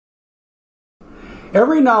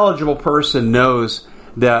Every knowledgeable person knows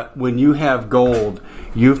that when you have gold,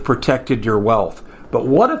 you've protected your wealth. But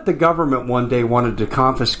what if the government one day wanted to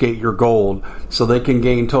confiscate your gold so they can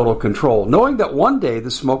gain total control, knowing that one day the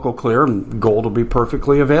smoke will clear and gold will be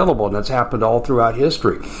perfectly available, and that's happened all throughout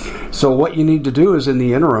history. So what you need to do is, in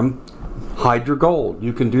the interim, hide your gold.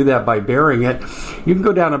 You can do that by burying it. You can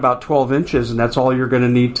go down about 12 inches, and that's all you're going to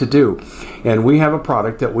need to do. And we have a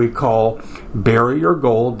product that we call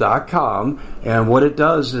buryyourgold.com, and what it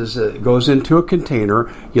does is it goes into a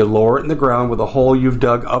container. You lower it in the ground with a hole you've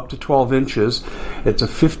dug up to 12 inches. It's a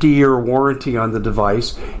 50-year warranty on the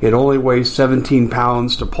device. It only weighs 17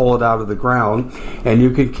 pounds to pull it out of the ground, and you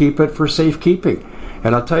can keep it for safekeeping.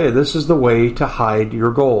 And I'll tell you, this is the way to hide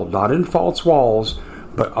your gold. Not in false walls,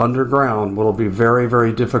 but underground, will be very,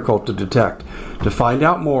 very difficult to detect. To find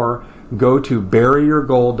out more, go to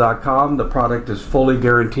buryyourgold.com. The product is fully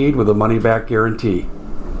guaranteed with a money-back guarantee.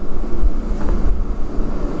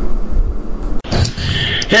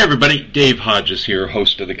 Hey everybody, Dave Hodges here,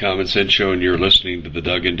 host of the Common Sense Show, and you're listening to the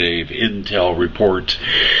Doug and Dave Intel Report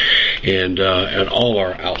and at all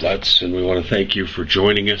our outlets, and we want to thank you for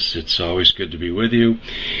joining us. It's always good to be with you.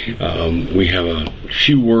 We have a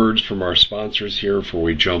few words from our sponsors here before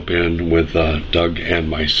we jump in with Doug and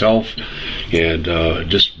myself, and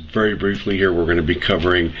just very briefly here, we're going to be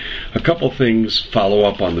covering a couple things, follow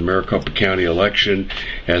up on the Maricopa County election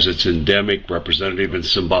as it's endemic, representative, and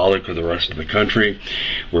symbolic for the rest of the country.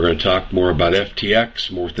 We're going to talk more about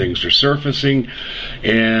FTX, more things are surfacing,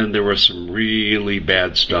 and there was some really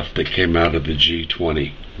bad stuff that came out of the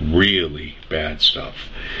G20. Really bad stuff.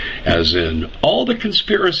 As in, all the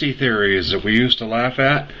conspiracy theories that we used to laugh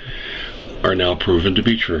at are now proven to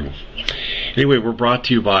be true. Anyway, we're brought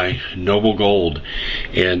to you by Noble Gold,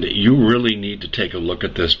 and you really need to take a look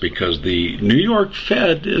at this because the New York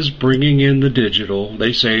Fed is bringing in the digital.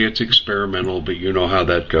 They say it's experimental, but you know how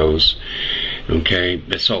that goes. Okay,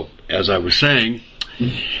 so as I was saying,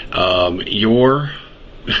 your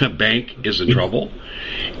bank is in trouble.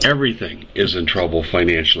 Everything is in trouble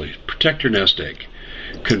financially. Protect your nest egg.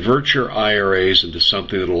 Convert your IRAs into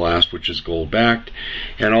something that will last, which is gold-backed.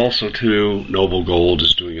 And also, too, Noble Gold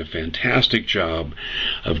is doing a fantastic job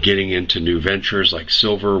of getting into new ventures like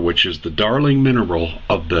silver, which is the darling mineral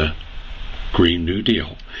of the Green New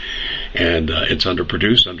Deal. And it's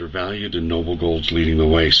underproduced, undervalued, and Noble Gold's leading the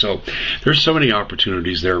way. So there's so many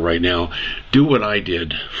opportunities there right now. Do what I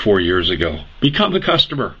did 4 years ago. Become a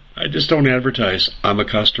customer. I just don't advertise. I'm a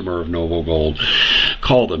customer of Noble Gold.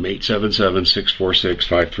 Call them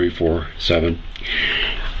 877-646-5347.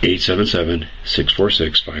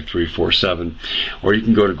 877-646-5347. Or you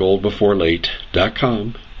can go to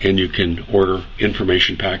goldbeforelate.com and you can order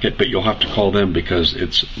information packet, but you'll have to call them because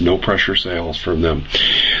it's no pressure sales from them.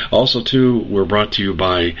 Also, too, we're brought to you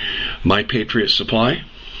by My Patriot Supply.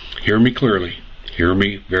 Hear me clearly. Hear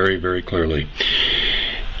me very, very clearly.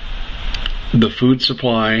 The food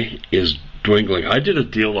supply is dwindling. I did a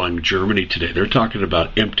deal on Germany today. They're talking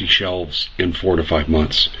about empty shelves in 4 to 5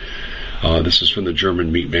 months. This is from the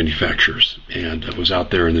German meat manufacturers, and it was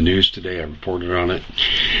out there in the news today. I reported on it,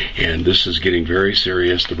 and this is getting very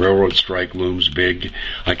serious. The railroad strike looms big.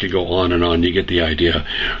 I could go on and on. You get the idea.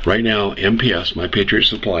 Right now, MPS, My Patriot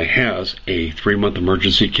Supply, has a 3-month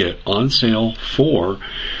emergency kit on sale for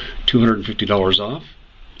 $250 off.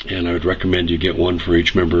 And I would recommend you get one for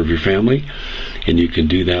each member of your family. And you can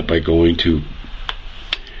do that by going to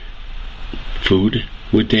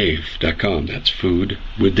foodwithdave.com. That's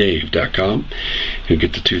foodwithdave.com. You'll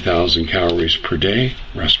get the 2,000 calories per day,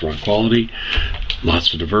 restaurant quality,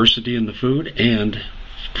 lots of diversity in the food, and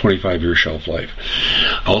 25-year shelf life.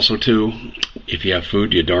 Also, too, if you have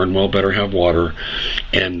food, you darn well better have water.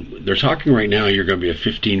 And they're talking right now, you're going to be a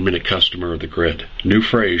 15-minute customer of the grid. New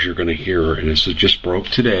phrase you're going to hear, and this just broke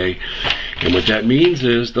today. And what that means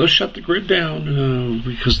is they'll shut the grid down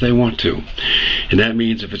because they want to. And that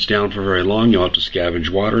means if it's down for very long, you'll have to scavenge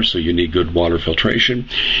water, so you need good water filtration.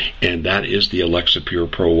 And that is the Alexa Pure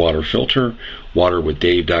Pro water filter.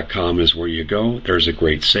 Waterwithdave.com is where you go. There's a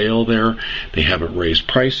great sale there. They haven't raised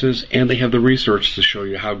prices, and they have the research to show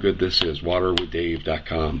you how good this is.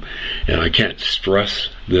 Waterwithdave.com. And I can't stress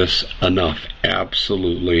this enough.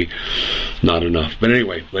 Absolutely not enough. But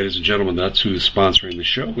anyway, ladies and gentlemen, that's who's sponsoring the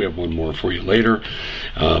show. We have one more for you later.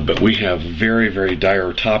 But we have very, very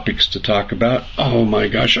dire topics to talk about. Oh my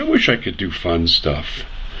gosh, I wish I could do fun stuff.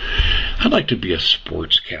 I'd like to be a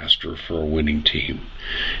sportscaster for a winning team,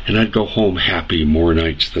 and I'd go home happy more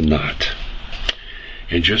nights than not.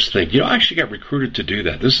 and just think, I actually got recruited to do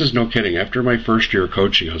that. This is no kidding. After my first year of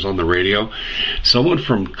coaching, I was on the radio. Someone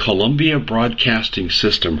from Columbia Broadcasting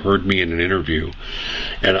System heard me in an interview,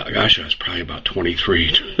 and I was probably about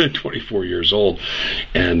 23, 24 years old,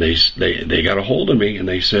 and they got a hold of me, and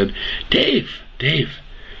they said, Dave,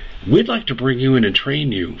 we'd like to bring you in and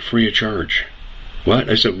train you free of charge.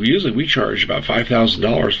 What? I said, usually we charge about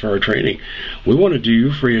 $5,000 for our training. We want to do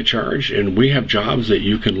you free of charge, and we have jobs that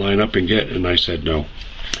you can line up and get. And I said, no.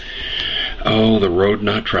 Oh, the road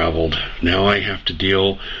not traveled. Now I have to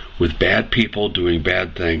deal with bad people doing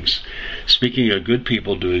bad things. Speaking of good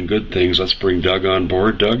people doing good things, let's bring Doug on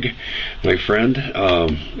board. Doug, my friend,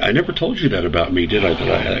 I never told you that about me, did I?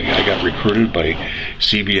 That I got recruited by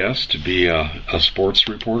CBS to be a sports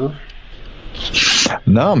reporter.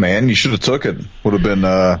 No, man, you should have took it. Would have been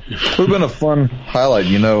a fun highlight,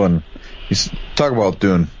 And you talk about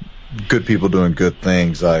doing good people doing good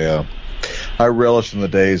things. I relish in the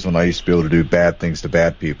days when I used to be able to do bad things to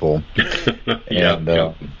bad people. And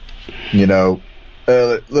I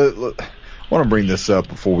want to bring this up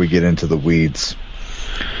before we get into the weeds.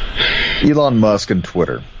 Elon Musk and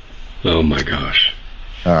Twitter. Oh my gosh!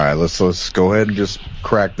 All right, let's go ahead and just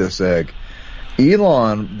crack this egg.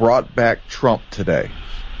 Elon brought back Trump today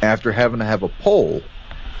after having to have a poll,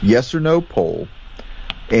 yes or no poll,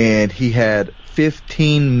 and he had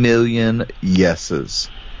 15 million yeses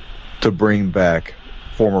to bring back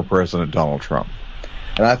former President Donald Trump.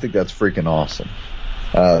 And I think that's freaking awesome,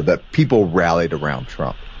 that people rallied around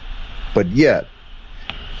Trump. But yet,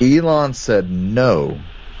 Elon said no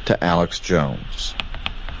to Alex Jones.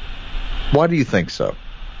 Why do you think so?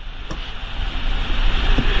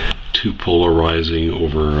 Too polarizing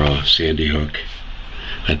over Sandy Hook.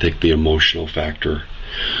 I think the emotional factor.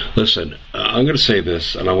 Listen, I'm going to say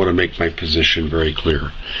this, and I want to make my position very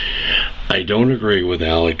clear. I don't agree with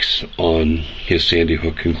Alex on his Sandy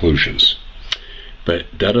Hook conclusions, but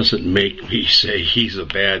that doesn't make me say he's a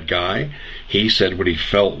bad guy. He said what he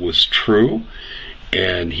felt was true,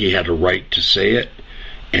 and he had a right to say it.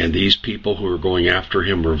 And these people who are going after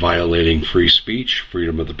him are violating free speech,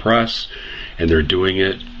 freedom of the press, and they're doing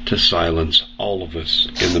it to silence all of us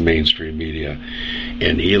in the mainstream media.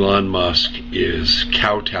 And Elon Musk is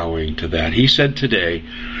kowtowing to that. He said today,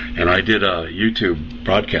 and I did a YouTube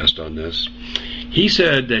broadcast on this, he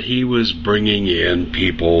said that he was bringing in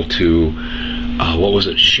people to,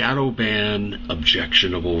 shadow ban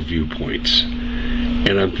objectionable viewpoints.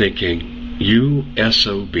 And I'm thinking, you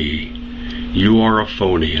SOB, you are a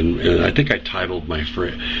phony. And I think I titled my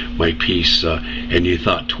piece, and you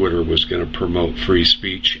thought Twitter was going to promote free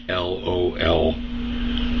speech, LOL.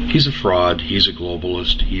 He's a fraud. He's a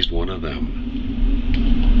globalist. He's one of them.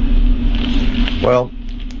 Well,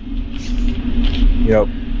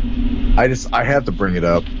 I have to bring it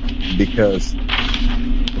up because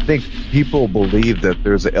I think people believe that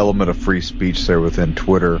there's an element of free speech there within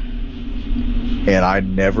Twitter, and I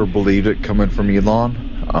never believed it coming from Elon.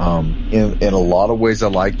 In a lot of ways I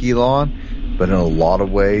like Elon, but in a lot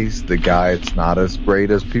of ways the guy's not as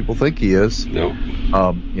great as people think he is. No.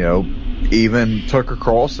 Even Tucker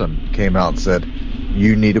Carlson came out and said,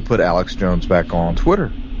 you need to put Alex Jones back on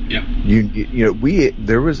Twitter. Yeah.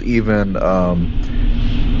 There was even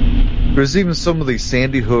some of these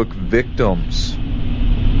Sandy Hook victims,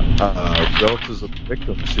 relatives of the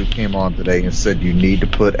victims who came on today and said you need to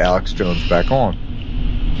put Alex Jones back on.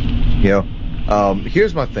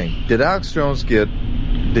 Here's my thing. Did Alex Jones did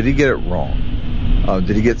he get it wrong?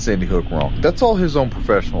 Did he get Sandy Hook wrong? That's all his own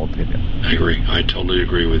professional opinion. I agree. I totally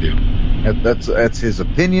agree with you. That's his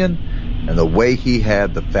opinion and the way he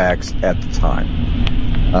had the facts at the time.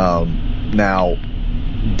 Now,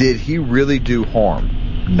 did he really do harm?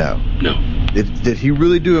 No. No. Did he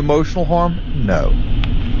really do emotional harm? No.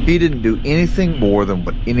 He didn't do anything more than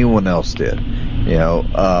what anyone else did.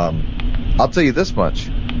 I'll tell you this much.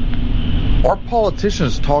 Our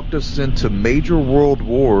politicians talked us into major world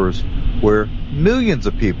wars where millions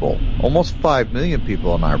of people, almost 5 million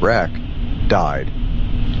people in Iraq, died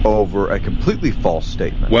over a completely false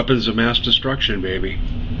statement. Weapons of mass destruction, baby.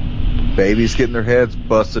 Babies getting their heads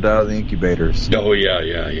busted out of the incubators. Oh,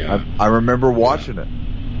 yeah. I remember watching it.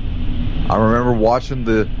 I remember watching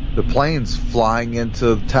the planes flying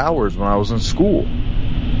into the towers when I was in school.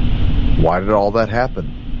 Why did all that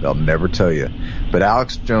happen? They'll never tell you. But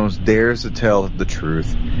Alex Jones dares to tell the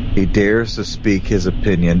truth. He dares to speak his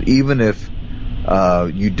opinion, even if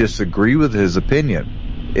you disagree with his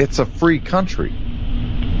opinion. It's a free country.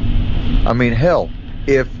 I mean, hell,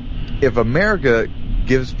 if America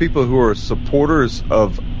gives people who are supporters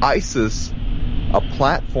of ISIS a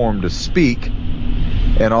platform to speak,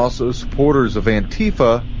 and also supporters of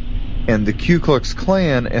Antifa and the Ku Klux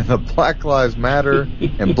Klan and the Black Lives Matter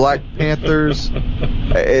and Black Panthers,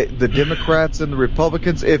 the Democrats and the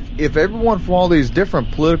Republicans, if everyone from all these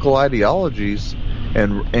different political ideologies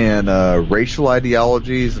and racial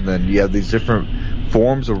ideologies, and then you have these different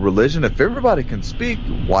forms of religion, if everybody can speak,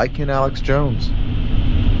 why can't Alex Jones?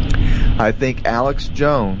 I think Alex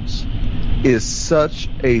Jones is such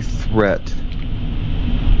a threat.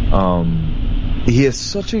 He is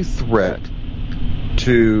such a threat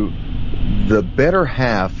to the better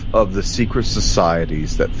half of the secret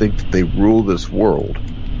societies that think that they rule this world,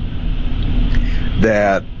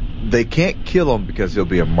 that they can't kill him because he'll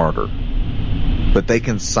be a martyr, but they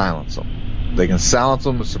can silence him. They can silence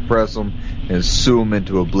him and suppress him and sue him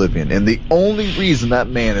into oblivion. And the only reason that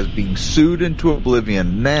man is being sued into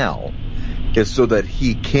oblivion now is so that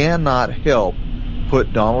he cannot help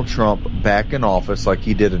put Donald Trump back in office like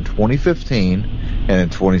he did in 2015 and in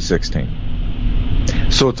 2016.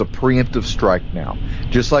 So it's a preemptive strike now.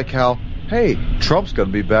 Just like how, hey, Trump's going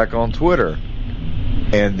to be back on Twitter.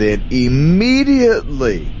 And then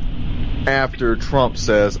immediately after Trump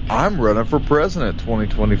says, I'm running for president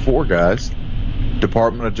 2024, guys,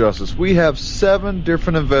 Department of Justice, we have 7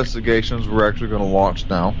 different investigations we're actually going to launch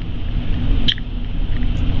now.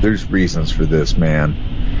 There's reasons for this, man.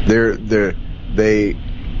 They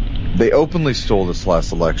openly stole this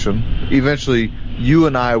last election. Eventually, you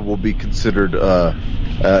and I will be considered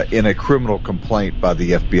in a criminal complaint by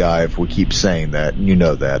the FBI if we keep saying that. You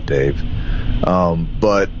know that, Dave.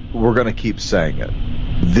 But we're going to keep saying it.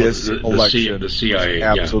 This election, the CIA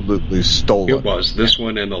absolutely stolen. It was this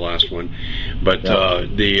one and the last one, but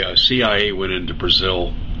the CIA went into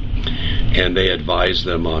Brazil and they advised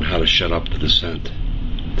them on how to shut up the dissent.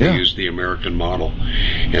 They used the American model,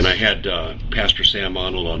 and I had Pastor Sam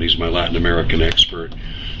Arnold on. He's my Latin American expert,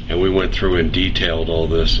 and we went through and detailed all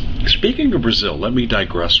this. Speaking of Brazil, let me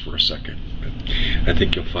digress for a second. I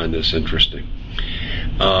think you'll find this interesting.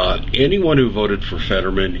 Anyone who voted for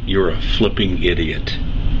Fetterman, you're a flipping idiot.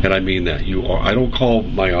 And I mean that. You are. I don't call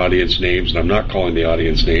my audience names, and I'm not calling the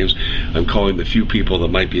audience names. I'm calling the few people that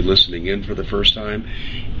might be listening in for the first time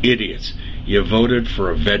idiots. You voted for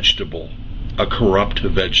a vegetable, a corrupt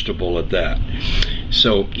vegetable at that.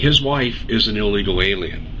 So his wife is an illegal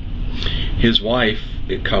alien. His wife,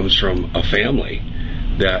 it comes from a family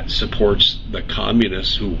that supports the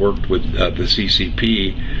communists who worked with the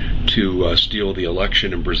CCP to steal the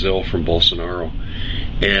election in Brazil from Bolsonaro.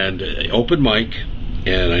 And open mic,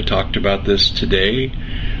 and I talked about this today,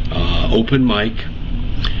 open mic,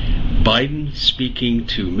 Biden speaking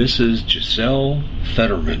to Mrs. Giselle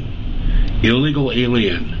Fetterman, illegal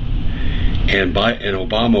alien, and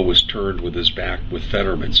Obama was turned with his back with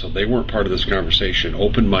Fetterman, so they weren't part of this conversation.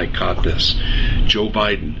 Open mic caught this. Joe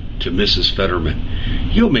Biden to Mrs. Fetterman,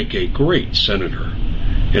 you'll make a great senator.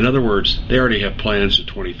 In other words, they already have plans to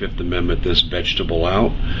 25th Amendment this vegetable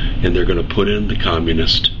out, and they're going to put in the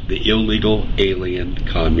communist, the illegal alien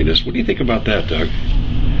communist. What do you think about that, Doug?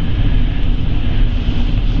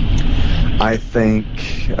 I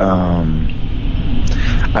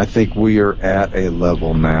think we are at a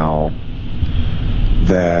level now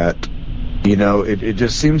that, it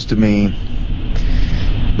just seems to me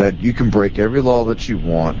that you can break every law that you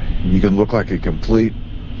want. You can look like a complete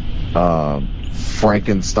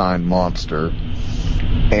Frankenstein monster,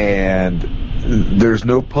 and there's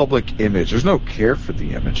no public image. There's no care for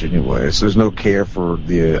the image anyways. There's no care for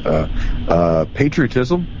the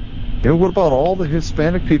patriotism. What about all the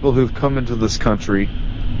Hispanic people who've come into this country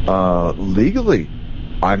legally?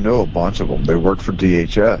 I know a bunch of them. They worked for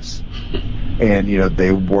DHS. And,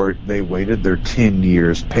 they waited their 10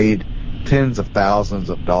 years, paid tens of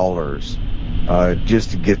thousands of dollars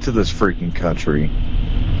just to get to this freaking country.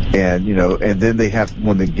 And, and then they have,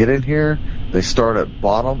 when they get in here, they start at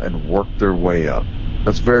bottom and work their way up.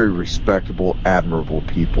 That's very respectable, admirable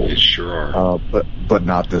people. It sure are. But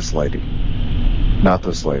not this lady. Not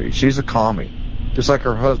this lady. She's a commie. Just like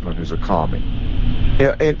her husband, who's a commie.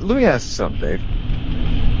 Yeah, and let me ask you something, Dave.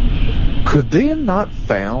 Could they have not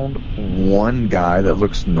found one guy that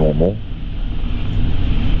looks normal?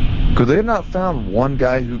 Could they have not found one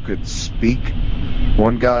guy who could speak?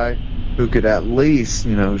 One guy who could at least,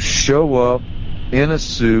 show up in a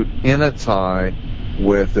suit, in a tie,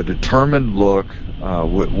 with a determined look,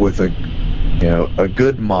 with a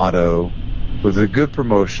good motto, with a good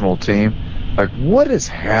promotional team? Like, what has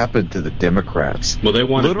happened to the Democrats? Well, they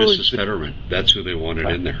wanted Mrs. Fetterman. That's who they wanted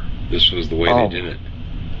in there. This was the way they did it.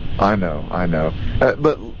 I know.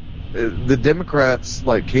 But the Democrats,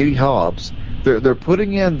 like Katie Hobbs, They're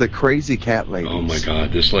putting in the crazy cat ladies. Oh my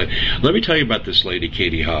God, this lady! Let me tell you about this lady,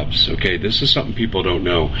 Katie Hobbs. Okay, this is something people don't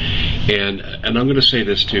know, and I'm going to say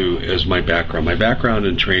this too as my background. My background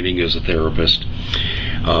in training as a therapist.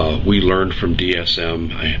 We learned from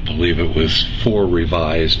DSM. I believe it was 4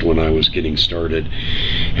 revised when I was getting started,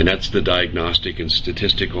 and that's the Diagnostic and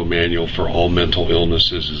Statistical Manual for All Mental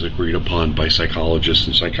Illnesses, as agreed upon by psychologists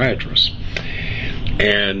and psychiatrists.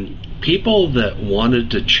 And people that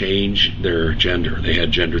wanted to change their gender, they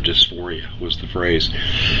had gender dysphoria was the phrase,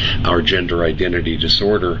 or gender identity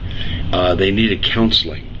disorder, they needed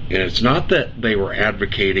counseling. And it's not that they were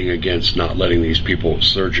advocating against not letting these people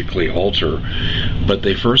surgically alter, but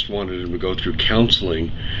they first wanted them to go through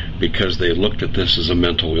counseling because they looked at this as a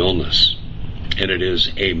mental illness. And it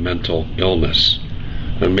is a mental illness.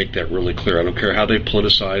 I'll make that really clear. I don't care how they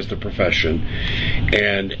politicize the profession.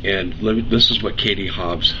 And this is what Katie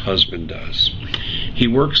Hobbs' husband does. He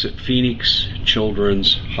works at Phoenix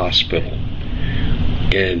Children's Hospital,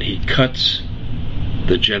 and he cuts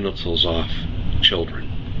the genitals off children.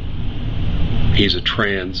 He's a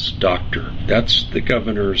trans doctor. That's the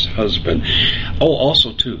governor's husband. Oh,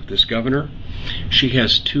 also, too, this governor, she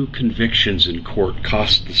has 2 convictions in court,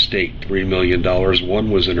 cost the state $3 million. One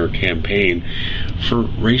was in her campaign for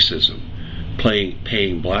racism,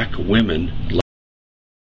 paying black women.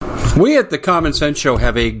 We at the Common Sense Show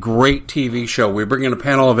have a great TV show. We bring in a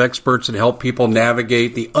panel of experts and help people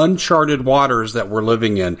navigate the uncharted waters that we're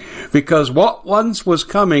living in. Because what once was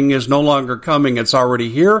coming is no longer coming. It's already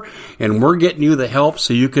here, and we're getting you the help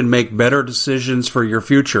so you can make better decisions for your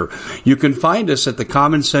future. You can find us at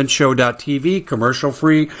thecommonsenseshow.tv,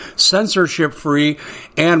 commercial-free, censorship-free,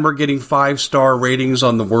 and we're getting 5-star ratings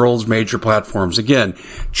on the world's major platforms. Again,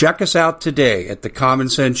 check us out today at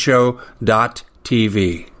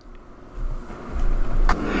thecommonsenseshow.tv.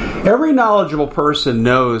 Every knowledgeable person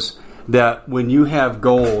knows that when you have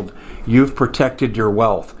gold, you've protected your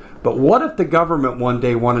wealth. But what if the government one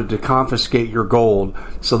day wanted to confiscate your gold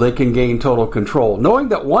so they can gain total control, knowing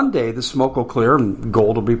that one day the smoke will clear and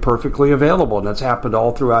gold will be perfectly available, and that's happened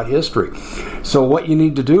all throughout history. So what you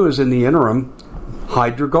need to do is, in the interim,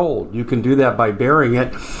 hide your gold. You can do that by burying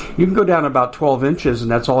it. You can go down about 12 inches, and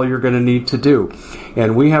that's all you're going to need to do.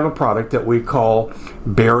 And we have a product that we call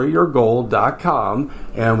buryyourgold.com,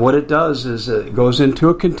 and what it does is it goes into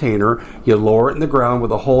a container. You lower it in the ground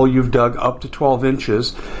with a hole you've dug up to 12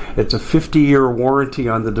 inches. It's a 50-year warranty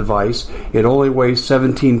on the device. It only weighs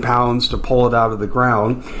 17 pounds to pull it out of the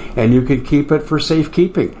ground, and you can keep it for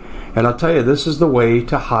safekeeping. And I'll tell you, this is the way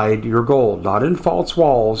to hide your gold. Not in false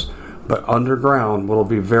walls, but underground will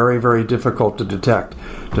be very, very difficult to detect.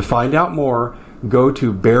 To find out more, go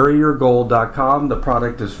to buryyourgold.com. The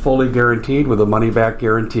product is fully guaranteed with a money-back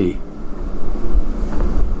guarantee.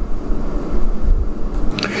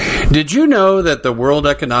 Did you know that the World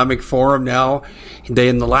Economic Forum now,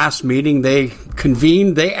 in the last meeting they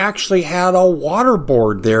convened, they actually had a water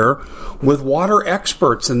board there with water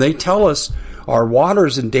experts, and they tell us our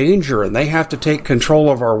water's in danger and they have to take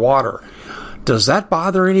control of our water. Does that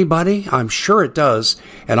bother anybody? I'm sure it does.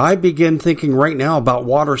 And I begin thinking right now about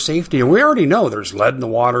water safety. And we already know there's lead in the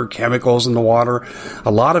water, chemicals in the water.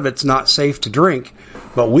 A lot of it's not safe to drink.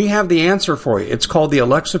 But we have the answer for you. It's called the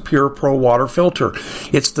Alexa Pure Pro Water Filter.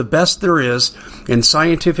 It's the best there is, and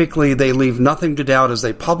scientifically they leave nothing to doubt as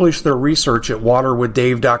they publish their research at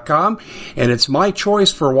waterwithdave.com, and it's my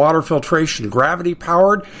choice for water filtration. Gravity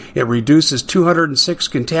powered, it reduces 206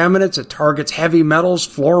 contaminants, it targets heavy metals,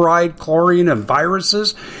 fluoride, chlorine, and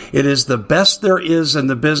viruses. It is the best there is in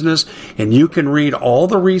the business, and you can read all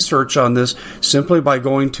the research on this simply by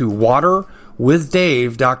going to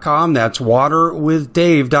waterwithdave.com. That's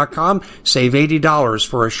waterwithdave.com. Save $80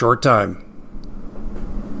 for a short time.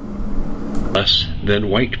 Less than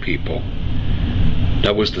white people.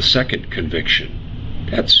 That was the second conviction.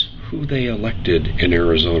 That's who they elected in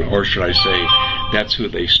Arizona. Or should I say, that's who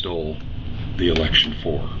they stole the election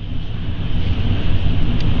for.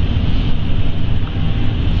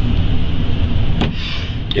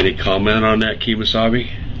 Any comment on that, Kemosabe?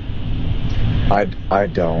 I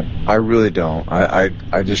don't. I really don't. I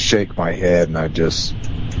just shake my head and I just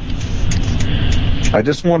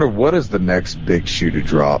wonder what is the next big shoe to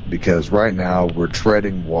drop, because right now we're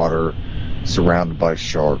treading water surrounded by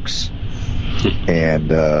sharks. And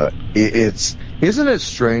isn't it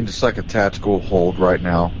strange? It's like a tactical hold right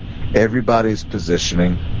now. Everybody's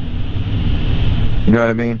positioning. You know what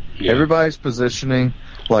I mean? Yeah. Everybody's positioning.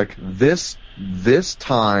 Like this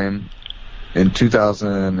time in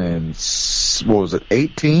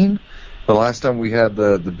 2018, the last time we had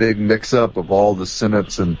the big mix-up of all the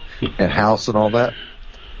Senates and House and all that,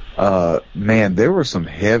 man, there were some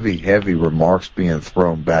heavy remarks being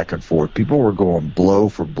thrown back and forth. People were going blow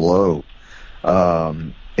for blow.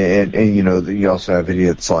 And you know, you also have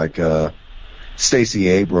idiots like Stacey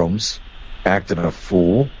Abrams acting a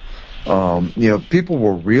fool. You know, people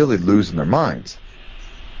were really losing their minds.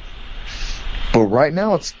 But right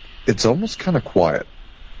now it's almost kind of quiet.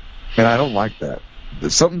 And I don't like that.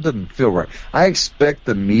 Something doesn't feel right. I expect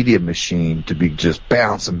the media machine to be just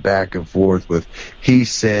bouncing back and forth with he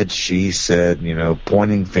said, she said, you know,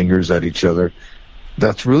 pointing fingers at each other.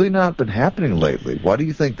 That's really not been happening lately. Why do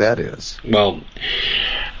you think that is? Well,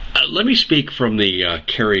 let me speak from the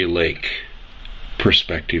Carrie Lake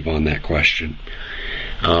perspective on that question.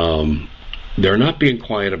 They're not being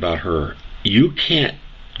quiet about her. You can't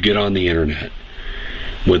get on the internet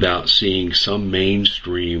without seeing some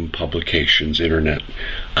mainstream publications, internet,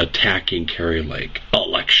 attacking Carrie Lake.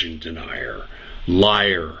 Election denier,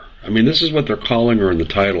 liar. I mean, this is what they're calling her in the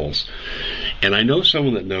titles. And I know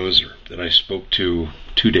someone that knows her that I spoke to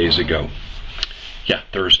 2 days ago. Yeah,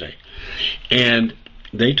 Thursday. And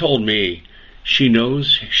they told me she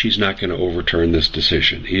knows she's not going to overturn this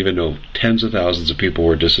decision, even though tens of thousands of people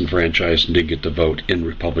were disenfranchised and didn't get to vote in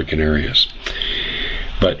Republican areas.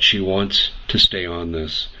 But she wants to stay on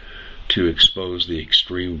this to expose the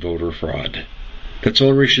extreme voter fraud. That's the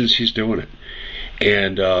only reason she's doing it.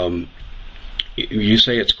 And you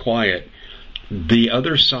say it's quiet. The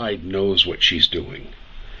other side knows what she's doing.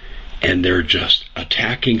 And they're just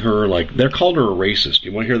attacking her like, they're called her a racist.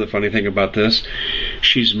 You want to hear the funny thing about this?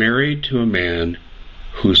 She's married to a man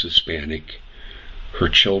who's Hispanic. Her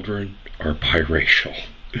children are biracial.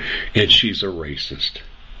 And she's a racist.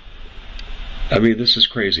 I mean, this is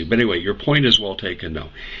crazy. But anyway, your point is well taken, though.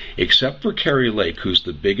 Except for Carrie Lake, who's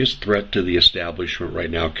the biggest threat to the establishment right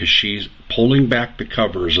now, because she's pulling back the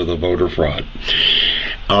covers of the voter fraud.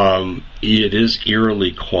 It is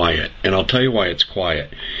eerily quiet. And I'll tell you why it's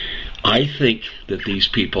quiet. I think that these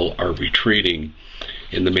people are retreating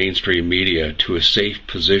in the mainstream media to a safe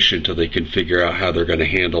position till they can figure out how they're going to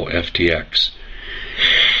handle FTX.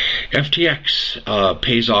 FTX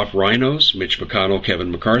pays off rhinos, Mitch McConnell,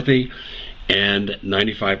 Kevin McCarthy, and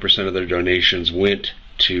 95% of their donations went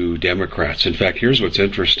to Democrats. In fact, here's what's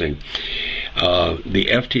interesting. The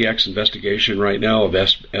FTX investigation right now of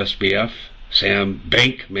SBF, Sam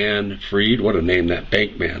Bankman-Fried, what a name, that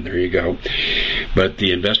Bankman, there you go. But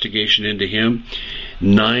the investigation into him,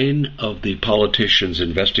 9 of the politicians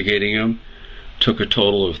investigating him took a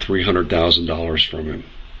total of $300,000 from him.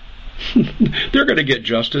 They're going to get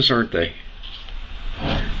justice, aren't they?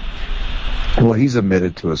 Well, he's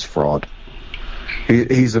admitted to his fraud.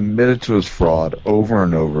 He's admitted to his fraud over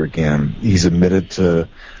and over again. He's admitted to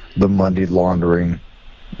the money laundering.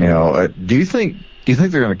 You know, do you think they're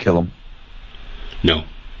going to kill him? No.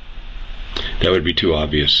 That would be too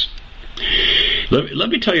obvious. Let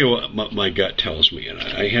me tell you what my gut tells me. And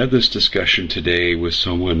I had this discussion today with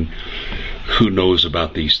someone who knows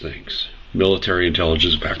about these things, military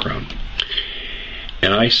intelligence background.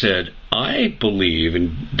 And I said, I believe,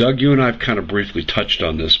 and Doug, you and I have kind of briefly touched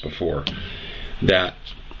on this before, that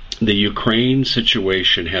the Ukraine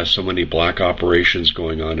situation has so many black operations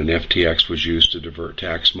going on, and FTX was used to divert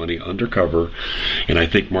tax money undercover. And I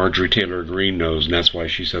think Marjorie Taylor Greene knows, and that's why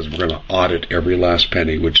she says we're going to audit every last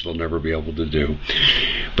penny, which they'll never be able to do.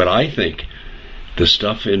 But I think the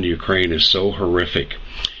stuff in Ukraine is so horrific.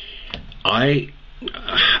 I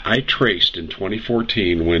traced in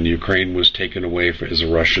 2014, when Ukraine was taken away as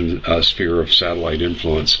a Russian sphere of satellite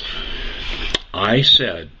influence, I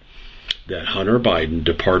said that Hunter Biden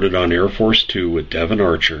departed on Air Force Two with Devon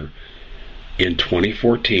Archer in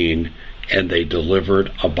 2014, and they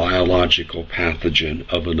delivered a biological pathogen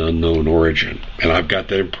of an unknown origin. And I've got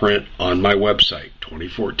that in print on my website,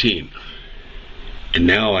 2014. And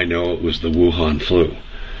now I know it was the Wuhan flu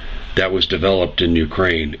that was developed in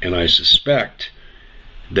Ukraine, and I suspect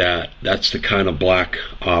that that's the kind of black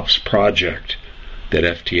ops project that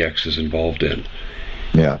FTX is involved in.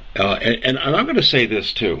 Yeah. And I'm going to say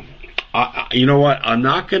this too. You know what? I'm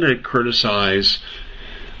not going to criticize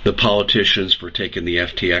the politicians for taking the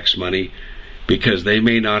FTX money, because they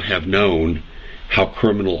may not have known how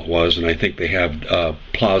criminal it was, and I think they have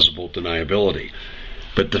plausible deniability.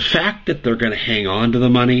 But the fact that they're going to hang on to the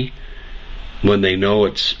money when they know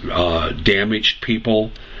it's damaged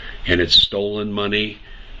people and it's stolen money,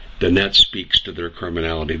 then that speaks to their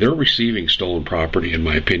criminality. They're receiving stolen property, in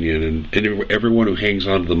my opinion, and everyone who hangs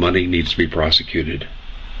on to the money needs to be prosecuted.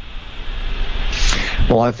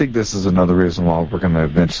 Well, I think this is another reason why we're going to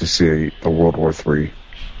eventually see a World War III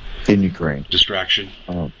in Ukraine. Distraction.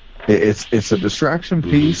 It's a distraction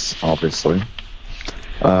piece, obviously.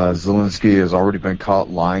 Zelensky has already been caught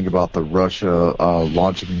lying about the Russia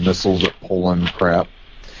launching missiles at Poland crap.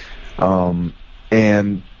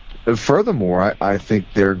 And furthermore, I think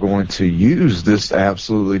they're going to use this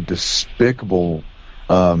absolutely despicable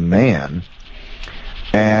man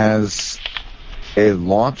as a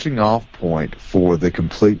launching off point for the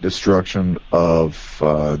complete destruction of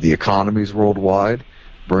the economies worldwide,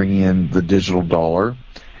 bring in the digital dollar,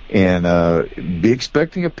 and be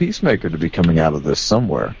expecting a peacemaker to be coming out of this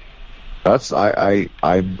somewhere. I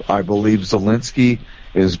believe Zelensky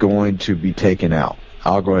is going to be taken out.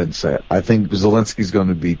 I'll go ahead and say it. I think Zelensky's going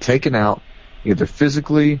to be taken out either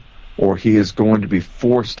physically or he is going to be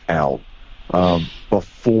forced out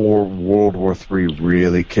before World War III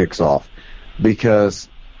really kicks off. Because,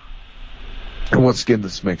 and once again,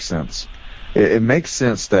 this makes sense. It makes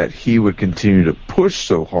sense that he would continue to push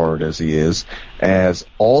so hard as he is, as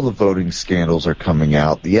all the voting scandals are coming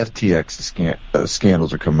out, the FTX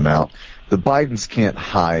scandals are coming out. The Bidens can't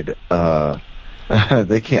hide.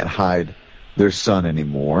 They can't hide their son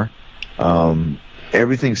anymore.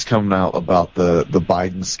 Everything's coming out about the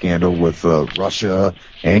Biden scandal with Russia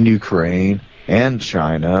and Ukraine and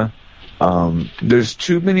China. There's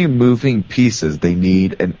too many moving pieces. They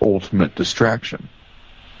need an ultimate distraction.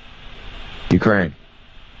 Ukraine.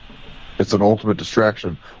 It's an ultimate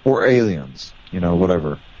distraction. Or aliens.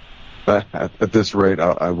 Whatever. At this rate,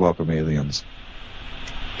 I welcome aliens.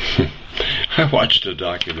 I watched a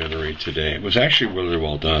documentary today. It was actually really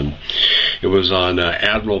well done. It was on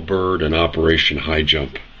Admiral Byrd and Operation High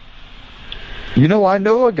Jump. I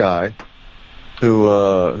know a guy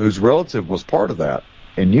whose relative was part of that,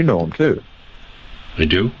 and you know him too. I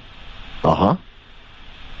do? Uh-huh.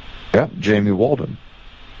 Yeah, Jamie Walden.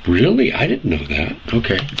 Really? I didn't know that.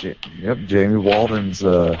 Okay. Yep, Jamie Walden's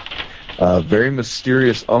very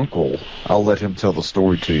mysterious uncle. I'll let him tell the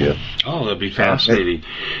story to you. Oh, that'd be fascinating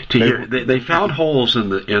to hear. They found holes in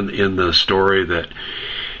the story that,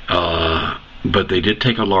 but they did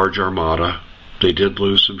take a large armada. They did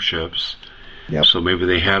lose some ships. Yep. So maybe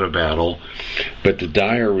they had a battle. But the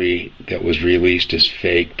diary that was released is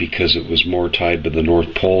fake because it was more tied to the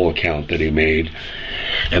North Pole account that he made,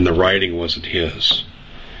 and the writing wasn't his.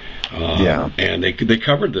 And they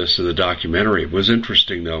covered this in the documentary. It was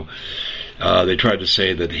interesting, though. They tried to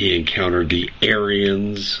say that he encountered the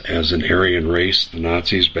Aryans as an Aryan race, the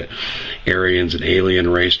Nazis, but Aryans, an alien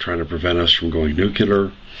race, trying to prevent us from going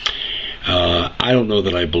nuclear. I don't know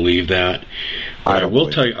that I believe that. But I will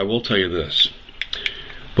tell you this.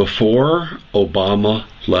 Before Obama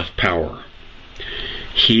left power,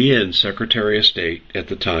 he and Secretary of State at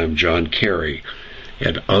the time, John Kerry,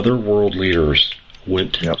 and other world leaders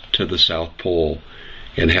went to the South Pole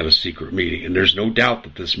and had a secret meeting. And there's no doubt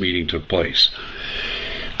that this meeting took place.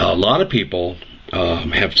 A lot of people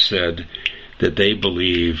have said that they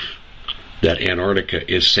believe that Antarctica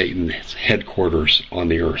is Satan's headquarters on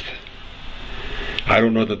the Earth. I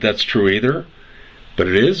don't know that that's true either, but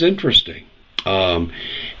it is interesting.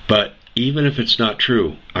 But even if it's not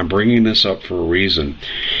true, I'm bringing this up for a reason.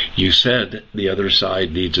 You said the other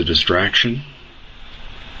side needs a distraction.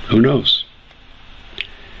 Who knows?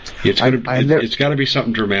 It's got to be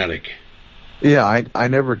something dramatic. Yeah, I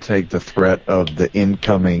never take the threat of the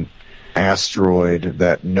incoming asteroid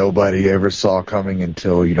that nobody ever saw coming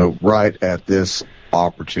until, right at this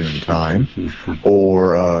opportune time.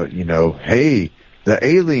 Or, hey, the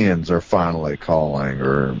aliens are finally calling,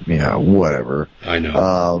 or, whatever. I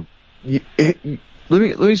know. Let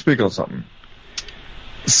me speak on something.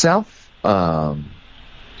 The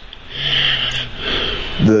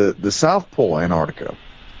South Pole, Antarctica,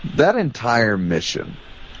 that entire mission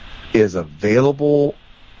is available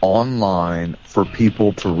online for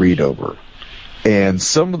people to read over. And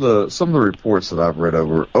some of the reports that I've read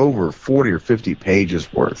over 40 or 50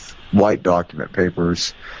 pages worth, white document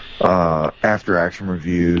papers, after action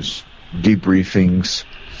reviews, debriefings.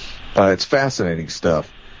 It's fascinating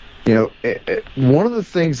stuff. One of the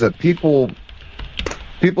things that people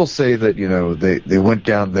say that, they went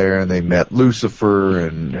down there and they met Lucifer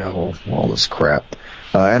and all this crap.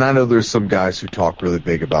 And I know there's some guys who talk really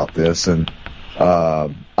big about this, and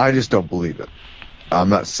I just don't believe it. I'm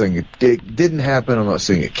not saying it didn't happen. I'm not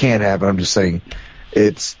saying it can't happen. I'm just saying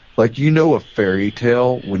it's like, a fairy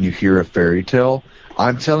tale when you hear a fairy tale.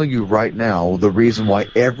 I'm telling you right now, the reason why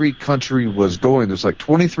every country was going, there's like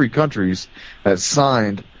 23 countries that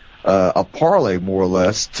signed a parlay, more or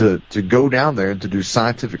less, to go down there and to do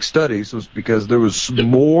scientific studies, was because there was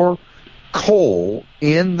more coal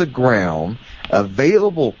in the ground,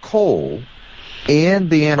 available coal in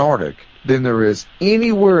the Antarctic, than there is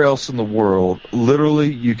anywhere else in the world.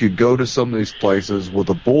 Literally, you could go to some of these places with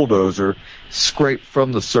a bulldozer, scrape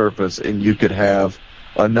from the surface, and you could have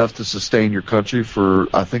enough to sustain your country for,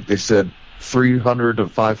 I think they said, 300 to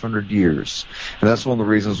 500 years. And that's one of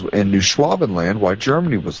the reasons in New Schwabenland why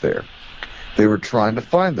Germany was there. They were trying to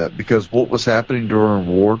find that because what was happening during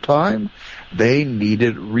wartime, they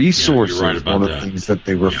needed resources. Yeah, you're right about one of the things that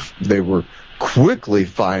they were quickly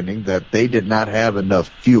finding that they did not have enough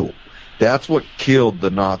fuel. That's what killed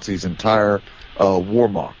the Nazis' entire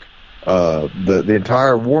Wehrmacht, the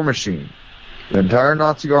entire war machine, the entire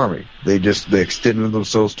Nazi army. They extended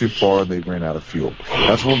themselves too far and they ran out of fuel.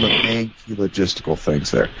 That's one of the main key logistical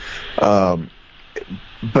things there.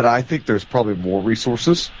 But I think there's probably more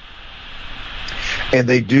resources. And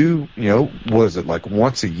they do, what is it, like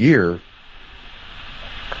once a year,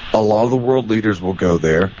 a lot of the world leaders will go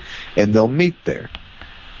there and they'll meet there.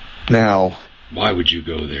 Now, why would you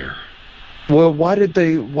go there? Well, why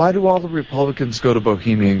do all the Republicans go to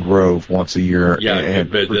Bohemian Grove once a year? Yeah,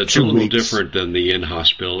 but that's a little weeks? different than the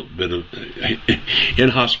inhospitable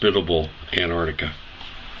Antarctica.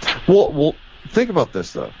 Well, think about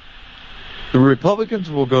this, though. The Republicans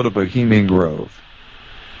will go to Bohemian Grove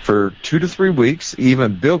for 2 to 3 weeks.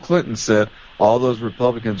 Even Bill Clinton said all those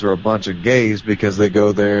Republicans are a bunch of gays because they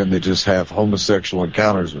go there and they just have homosexual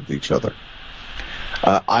encounters with each other.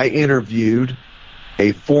 I interviewed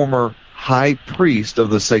a former high priest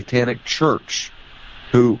of the Satanic Church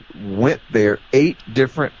who went there 8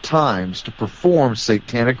 different times to perform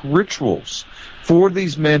satanic rituals for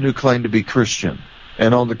these men who claim to be Christian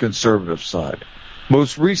and on the conservative side.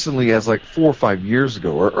 Most recently, as like 4 or 5 years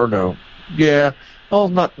ago, or no, yeah, oh,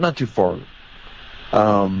 not too far.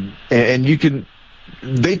 And you can,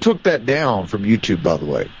 they took that down from YouTube, by the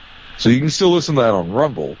way, so you can still listen to that on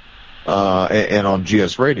Rumble and on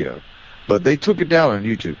GS Radio. But they took it down on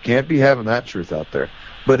YouTube. Can't be having that truth out there.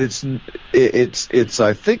 But it's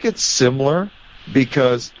I think it's similar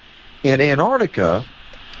because in Antarctica,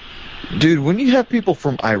 dude, when you have people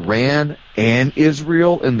from Iran and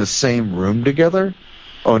Israel in the same room together,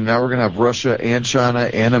 oh, now we're going to have Russia and China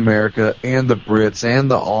and America and the Brits and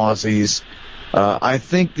the Aussies. I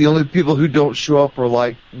think the only people who don't show up are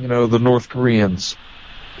like, the North Koreans.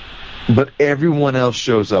 But everyone else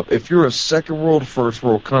shows up. If you're a second world, first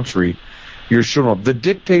world country, you're showing up. The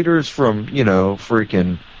dictators from,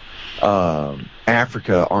 freaking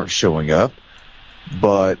Africa aren't showing up,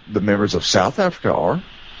 but the members of South Africa are.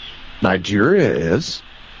 Nigeria is.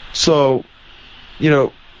 So,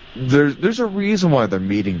 there's a reason why they're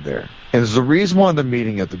meeting there. And there's a reason why they're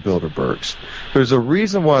meeting at the Bilderbergs. There's a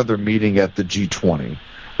reason why they're meeting at the G20.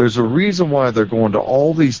 There's a reason why they're going to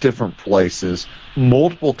all these different places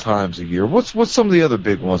multiple times a year. What's some of the other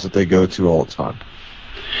big ones that they go to all the time?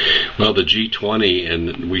 Well, the G20,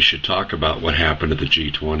 and we should talk about what happened at the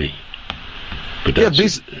G20. But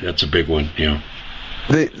that's a big one,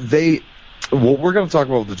 Well, we're going to talk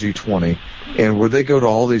about the G20 and where they go to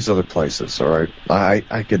all these other places, all right?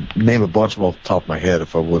 I could name a bunch of them off the top of my head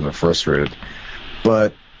if I wasn't frustrated.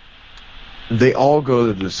 But they all go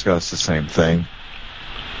to discuss the same thing.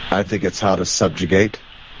 I think it's how to subjugate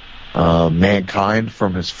mankind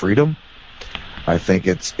from his freedom. I think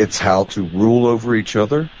it's how to rule over each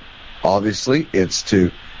other. Obviously, it's to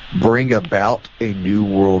bring about a new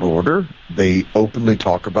world order. They openly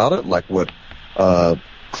talk about it, like what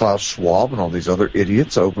Klaus Schwab and all these other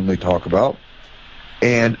idiots openly talk about.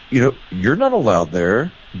 And, you're not allowed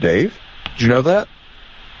there, Dave. Did you know that?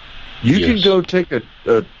 You can go take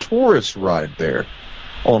a tourist ride there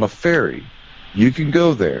on a ferry. You can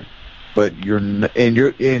go there, but you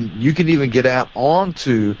can even get out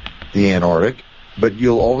onto the Antarctic, but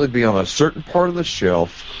you'll only be on a certain part of the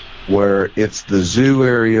shelf where it's the zoo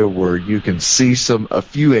area where you can see a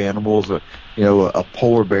few animals, a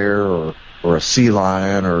polar bear or a sea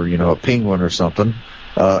lion or, a penguin or something,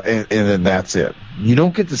 and then that's it. You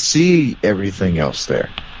don't get to see everything else there.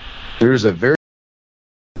 There's a very...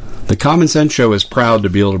 The Common Sense Show is proud to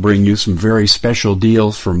be able to bring you some very special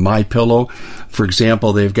deals from MyPillow. For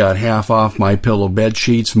example, they've got half off MyPillow bed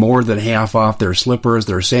sheets, more than half off their slippers,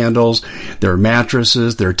 their sandals, their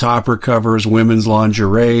mattresses, their topper covers, women's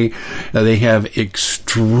lingerie. They have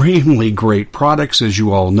extremely great products, as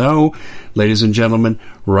you all know. Ladies and gentlemen,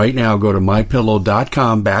 right now go to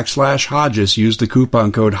mypillow.com/Hodges. Use the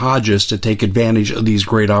coupon code Hodges to take advantage of these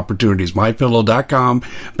great opportunities.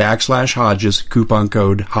 mypillow.com/Hodges, coupon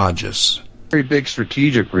code Hodges. Very big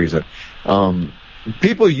strategic reason.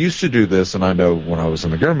 People used to do this, and I know when I was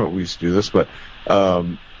in the government we used to do this, but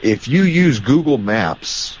if you use Google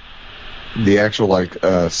Maps, the actual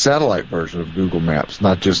satellite version of Google Maps,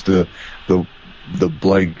 not just the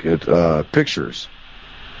blanket pictures.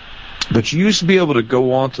 But you used to be able to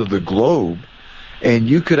go onto the globe, and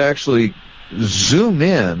you could actually zoom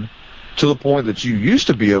in to the point that you used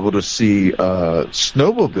to be able to see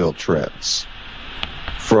snowmobile treads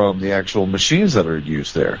from the actual machines that are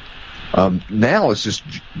used there. Now it's just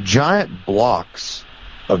giant blocks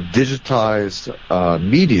of digitized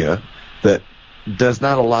media that does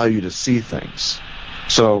not allow you to see things.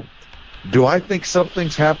 So, do I think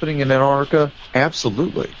something's happening in Antarctica?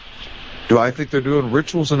 Absolutely. Do I think they're doing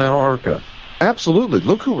rituals in Antarctica? Absolutely.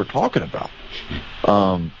 Look who we're talking about.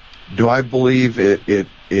 Do I believe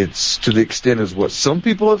it's to the extent as what some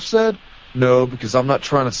people have said? No, because I'm not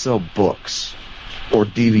trying to sell books or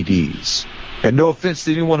DVDs. And no offense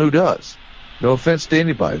to anyone who does. No offense to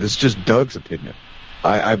anybody. This is just Doug's opinion.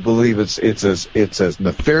 I believe it's as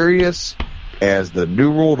nefarious as the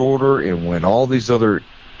New World Order, and when all these other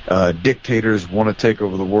dictators want to take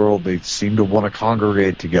over the world, they seem to want to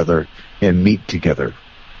congregate together and meet together.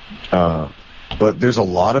 But there's a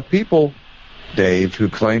lot of people, Dave, who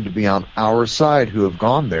claim to be on our side who have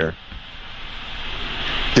gone there.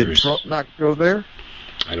 Did Trump not go there?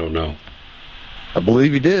 I don't know. I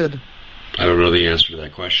believe he did. I don't know the answer to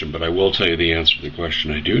that question, but I will tell you the answer to the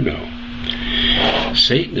question I do know.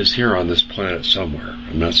 Satan is here on this planet somewhere.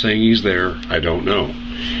 I'm not saying he's there. I don't know.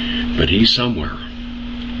 But he's somewhere.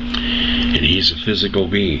 And he's a physical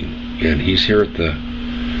being. And he's here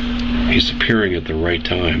he's appearing at the right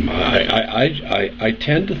time. I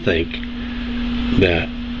tend to think that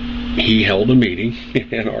he held a meeting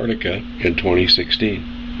in Antarctica in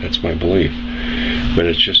 2016. That's my belief. But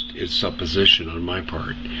it's supposition on my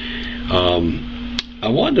part. I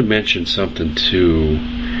wanted to mention something too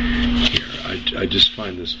here. I just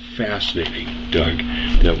find this fascinating, Doug,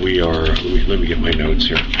 that we are, let me get my notes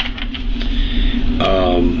here.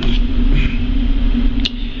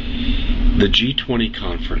 The G20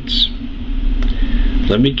 conference.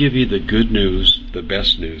 Let me give you the good news, the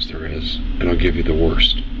best news there is, and I'll give you the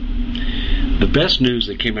worst. The best news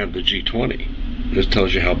that came out of the G20, this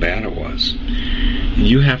tells you how bad it was.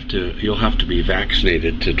 You'll have to be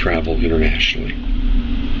vaccinated to travel internationally.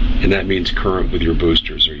 And that means current with your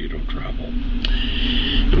boosters or you don't travel.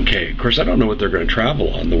 Okay, of course I don't know what they're going to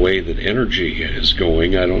travel on, the way that energy is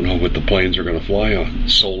going. I don't know what the planes are going to fly on,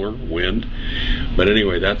 solar, wind. But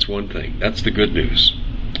anyway, that's one thing. That's the good news.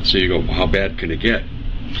 So you go, well, how bad can it get?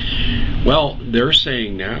 Well, they're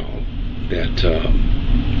saying now that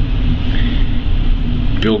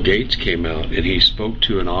Bill Gates came out and he spoke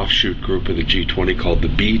to an offshoot group of the G20 called the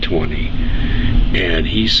B20, and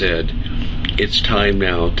he said it's time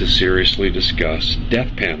now to seriously discuss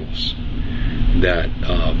death panels, that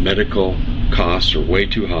medical costs are way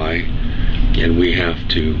too high and we have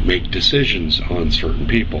to make decisions on certain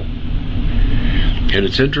people. And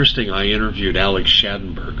it's interesting, I interviewed Alex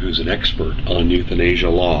Schadenberg, who's an expert on euthanasia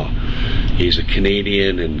law. He's a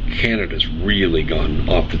Canadian, and Canada's really gone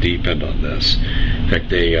off the deep end on this. In fact,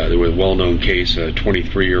 there was a well-known case, a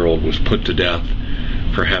 23-year-old was put to death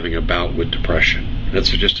for having a bout with depression. That's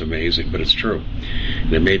just amazing, but it's true.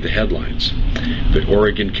 And it made the headlines. But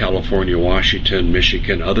Oregon, California, Washington,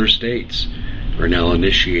 Michigan, other states are now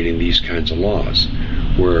initiating these kinds of laws,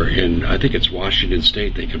 where in, I think it's Washington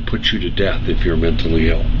State, they can put you to death if you're mentally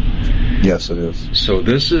ill. Yes, it is. So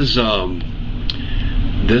this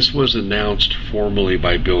was announced formally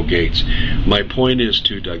by Bill Gates. My point is,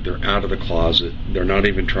 too, Doug, they're out of the closet. They're not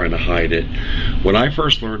even trying to hide it. When I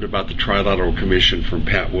first learned about the Trilateral Commission from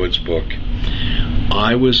Pat Wood's book,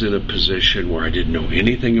 I was in a position where I didn't know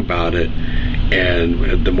anything about it,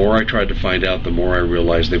 and the more I tried to find out, the more I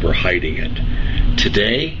realized they were hiding it.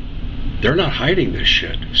 Today, they're not hiding this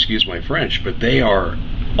shit, excuse my French, but they are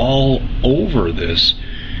all over this,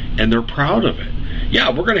 and they're proud of it. Yeah,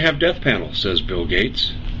 we're going to have death panels, says Bill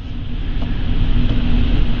Gates.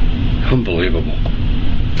 Unbelievable.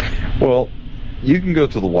 Well, you can go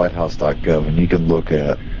to the whitehouse.gov and you can look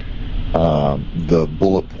at the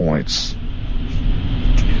bullet points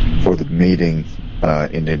for the meeting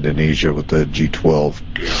in Indonesia with the G12.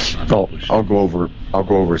 I'll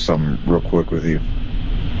go over some real quick with you.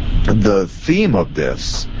 The theme of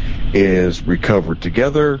this is recover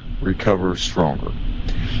together, recover stronger.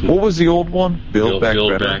 What was the old one? Build back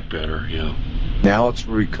better. Yeah. Now it's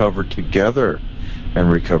recover together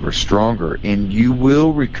and recover stronger. And you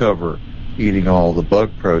will recover eating all the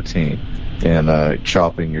bug protein and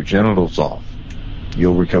chopping your genitals off.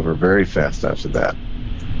 You'll recover very fast after that,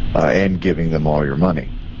 and giving them all your money.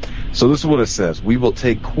 So this is what it says. We will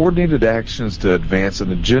take coordinated actions to advance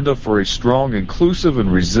an agenda for a strong, inclusive,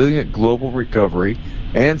 and resilient global recovery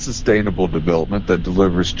and sustainable development that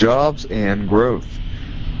delivers jobs and growth.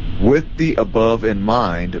 With the above in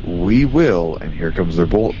mind, we will, and here comes their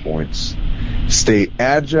bullet points, stay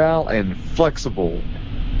agile and flexible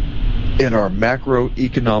in our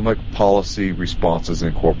macroeconomic policy responses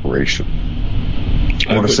and cooperation.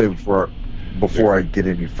 I want to say before I get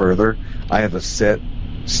any further, I have a set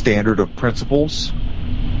standard of principles,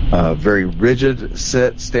 very rigid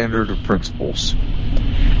set standard of principles.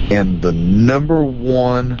 And the number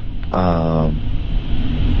one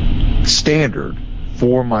standard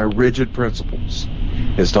for my rigid principles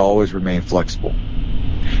is to always remain flexible.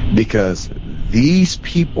 Because these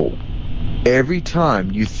people, every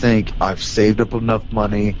time you think I've saved up enough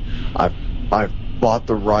money, I've bought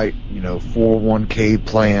the right 401k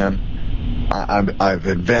plan, I've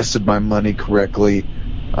invested my money correctly,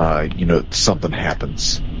 something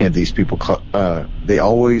happens, and these people they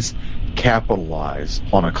always capitalize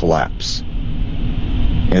on a collapse.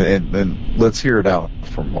 And let's hear it out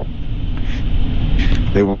for a moment.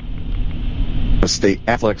 They will stay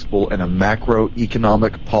flexible in a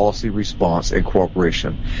macroeconomic policy response and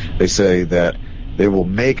cooperation. They say that they will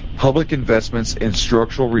make public investments in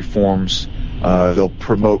structural reforms. They'll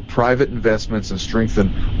promote private investments and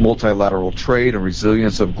strengthen multilateral trade and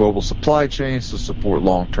resilience of global supply chains to support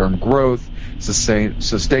long-term growth,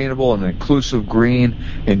 sustainable and inclusive green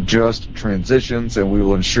and just transitions, and we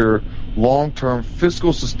will ensure long-term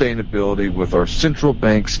fiscal sustainability with our central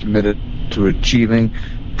banks committed to achieving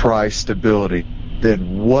price stability.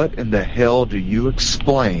 Then what in the hell do you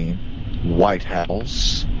explain, White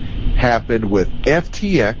House, happened with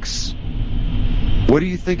FTX? What do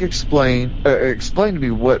you think? Explain to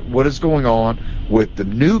me what is going on with the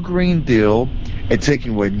new Green Deal and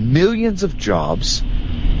taking away millions of jobs,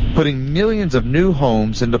 putting millions of new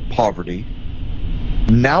homes into poverty.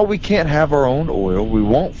 Now we can't have our own oil. We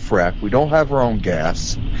won't frack. We don't have our own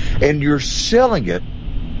gas. And you're selling it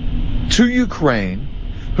to Ukraine,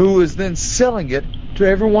 who is then selling it to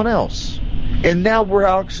everyone else. And now we're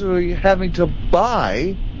actually having to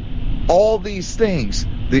buy all these things,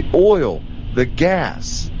 the oil, the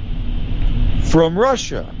gas, from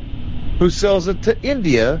Russia, who sells it to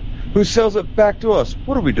India, who sells it back to us.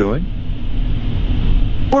 What are we doing?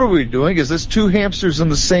 What are we doing? Is this two hamsters in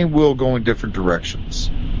the same wheel going different directions?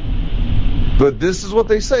 But this is what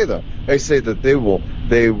they say, though. They say that they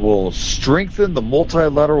will strengthen the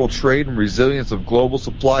multilateral trade and resilience of global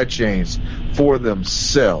supply chains for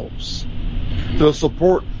themselves. They'll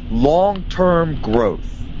support long-term growth.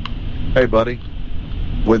 Hey, buddy,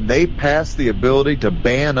 when they pass the ability to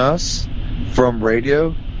ban us from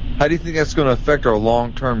radio, how do you think that's going to affect our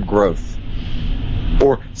long-term growth?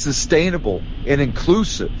 Or sustainable and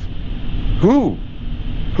inclusive? Who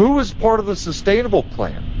is part of the sustainable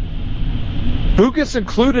plan? Who gets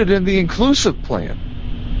included in the inclusive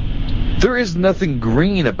plan? There is nothing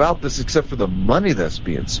green about this except for the money that's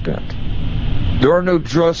being spent. There are no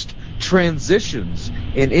just transitions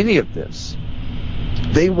in any of this.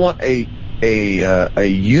 They want a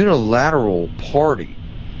unilateral party.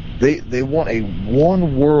 They want a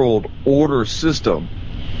one world order system,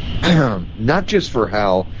 not just for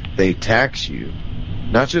how they tax you,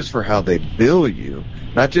 not just for how they bill you,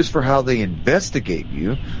 not just for how they investigate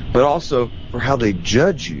you, but also for how they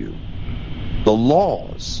judge you. The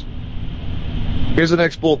laws. Here's the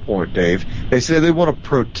next bullet point, Dave. They say they want to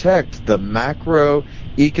protect the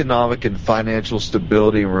macroeconomic and financial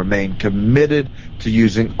stability and remain committed to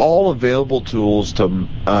using all available tools to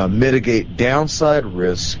mitigate downside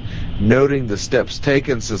risk, noting the steps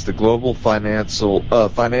taken since the global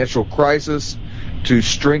financial crisis to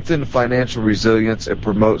strengthen financial resilience and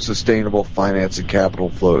promote sustainable finance and capital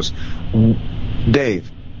flows.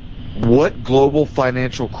 Dave, what global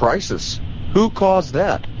financial crisis? Who caused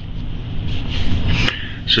that?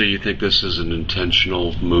 So you think this is an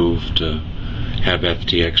intentional move to have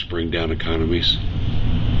FTX bring down economies?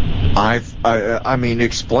 I mean,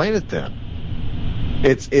 explain it then.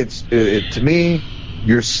 It's to me,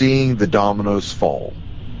 you're seeing the dominoes fall,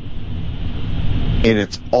 and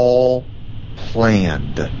it's all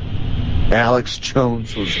planned. Alex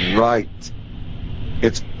Jones was right.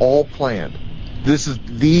 It's all planned. This is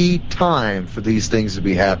the time for these things to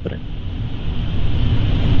be happening.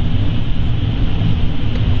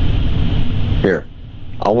 Here,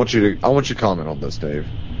 I want you to comment on this, Dave.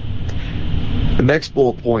 The next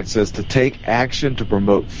bullet point says to take action to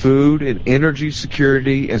promote food and energy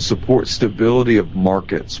security and support stability of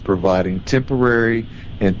markets, providing temporary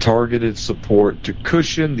and targeted support to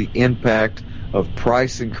cushion the impact of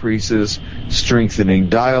price increases, strengthening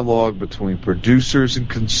dialogue between producers and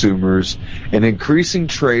consumers, and increasing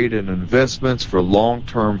trade and investments for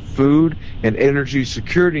long-term food and energy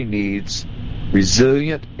security needs.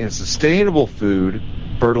 Resilient and sustainable food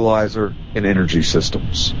fertilizer, and energy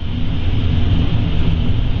systems.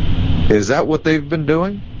 Is that what they've been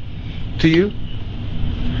doing to you?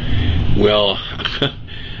 Well,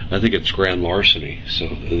 I think it's grand larceny. So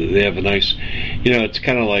they have a nice, it's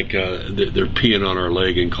kind of like they're peeing on our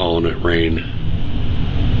leg and calling it rain.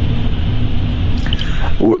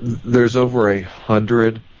 There's over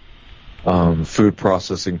 100 food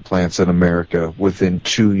processing plants in America within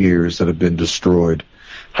 2 years that have been destroyed.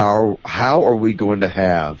 How are we going to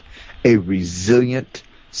have a resilient,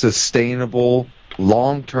 sustainable,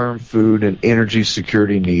 long-term food and energy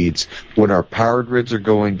security needs when our power grids are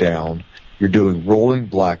going down? You're doing rolling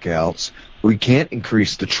blackouts. We can't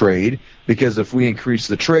increase the trade, because if we increase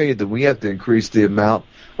the trade, then we have to increase the amount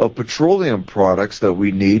of petroleum products that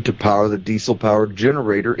we need to power the diesel-powered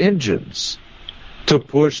generator engines to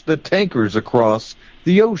push the tankers across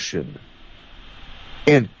the ocean.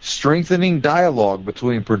 And strengthening dialogue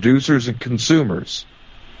between producers and consumers.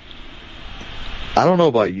 I don't know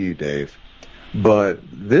about you, Dave, but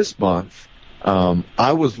this month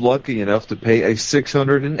I was lucky enough to pay a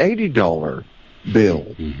 $680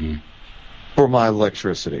 bill for my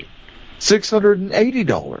electricity.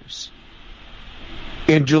 $680.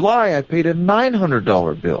 In July, I paid a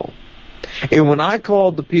 $900 bill. And when I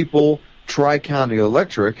called the people, Tri-County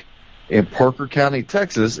Electric in Parker County,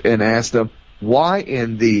 Texas, and asked them, why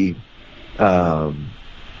in the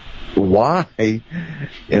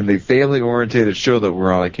family-oriented show that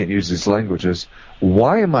we're on, I can't use these languages,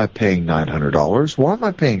 why am I paying $900? Why am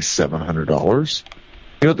I paying $700?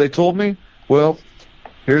 You know what they told me? Well,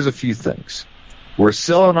 here's a few things. We're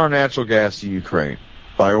selling our natural gas to Ukraine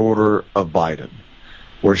by order of Biden.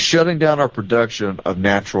 We're shutting down our production of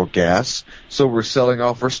natural gas, so we're selling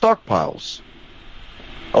off our stockpiles.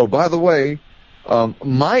 Oh, by the way,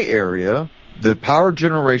 my area, the power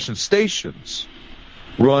generation stations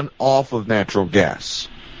run off of natural gas.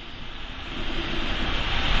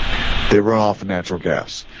 They run off of natural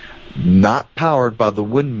gas. Not powered by the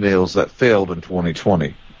windmills that failed in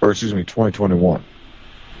 2021.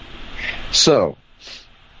 So,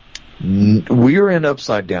 we are in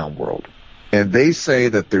upside down world. And they say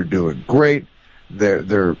that they're doing great.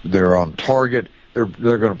 They're on target. They're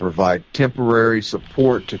going to provide temporary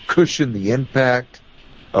support to cushion the impact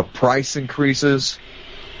of price increases.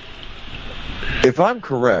 If I'm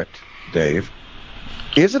correct, Dave,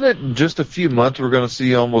 isn't it in just a few months we're going to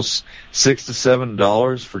see almost $6 to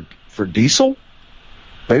 $7 for diesel?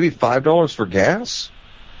 Maybe $5 for gas?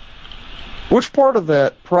 Which part of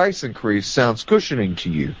that price increase sounds cushioning to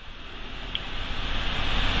you?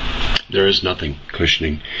 There is nothing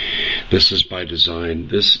cushioning. This is by design.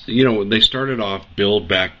 They started off Build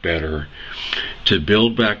Back Better. To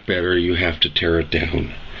build back better, you have to tear it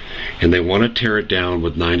down. And they want to tear it down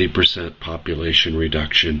with 90% population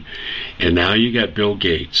reduction. And now you got Bill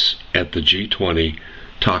Gates at the G20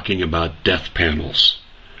 talking about death panels.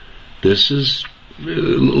 Let's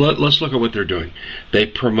look at what they're doing. They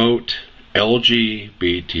promote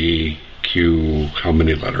LGBTQ, how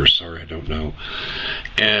many letters? Sorry, I don't know.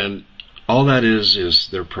 And all that is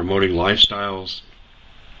they're promoting lifestyles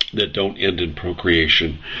that don't end in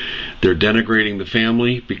procreation. They're denigrating the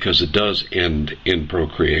family because it does end in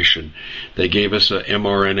procreation. They gave us a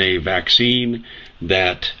mRNA vaccine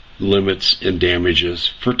that limits and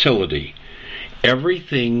damages fertility.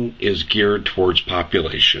 Everything is geared towards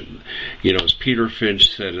population. As Peter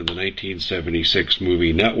Finch said in the 1976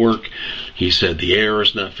 movie Network, he said the air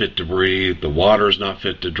is not fit to breathe, the water is not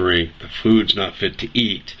fit to drink, the food's not fit to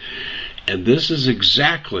eat. And this is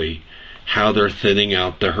exactly how they're thinning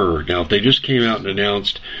out the herd. Now, if they just came out and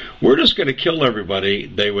announced, we're just going to kill everybody,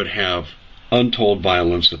 they would have untold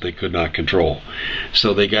violence that they could not control.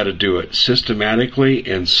 So they got to do it systematically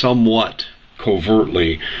and somewhat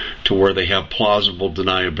covertly to where they have plausible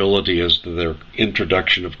deniability as to their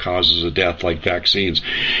introduction of causes of death like vaccines.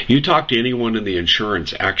 You talk to anyone in the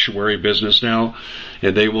insurance actuary business now,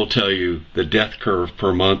 and they will tell you the death curve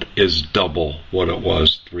per month is double what it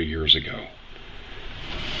was 3 years ago.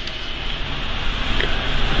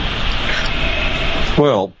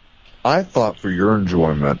 Well, I thought for your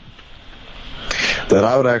enjoyment that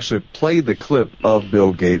I would actually play the clip of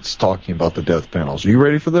Bill Gates talking about the death panels. Are you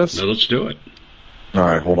ready for this? No, let's do it. All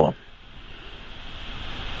right, hold on.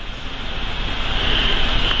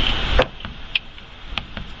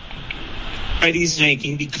 He's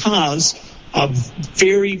making because of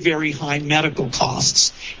very, very high medical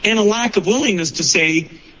costs and a lack of willingness to say,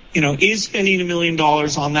 is spending $1 million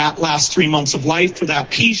on that last 3 months of life for that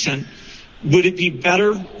patient, would it be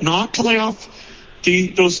better not to lay off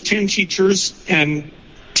those 10 teachers and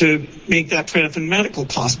to make that trade-off in medical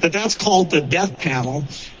costs? But that's called the death panel.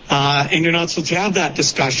 and you're not supposed to have that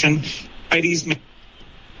discussion by these men.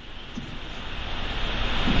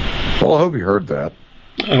 Well, I hope you heard that.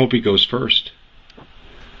 I hope he goes first.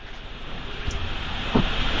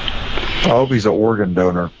 I hope he's an organ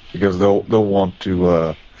donor, because they'll want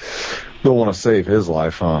to save his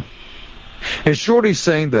life, huh? And Shorty's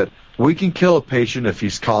saying that we can kill a patient if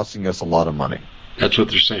he's costing us a lot of money. That's what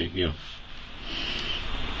they're saying, yeah.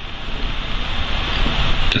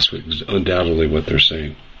 That's undoubtedly what they're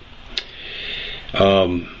saying.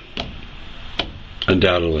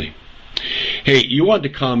 Undoubtedly. Hey, you wanted to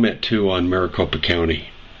comment, too, on Maricopa County.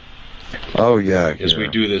 Oh, yeah. As we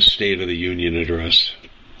do this State of the Union address.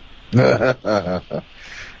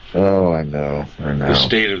 Oh, I know. The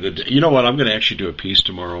state of the... You know what? I'm going to actually do a piece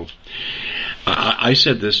tomorrow. I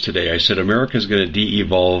said this today. I said America's going to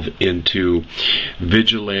de-evolve into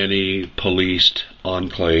vigilante, policed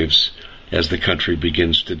enclaves as the country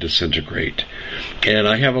begins to disintegrate. And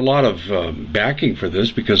I have a lot of backing for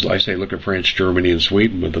this, because I say, look at France, Germany, and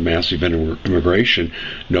Sweden with the massive immigration,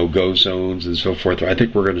 no-go zones, and so forth. I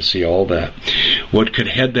think we're going to see all that. What could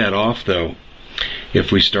head that off, though,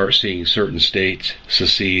 if we start seeing certain states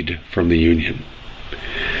secede from the Union.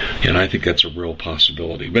 And I think that's a real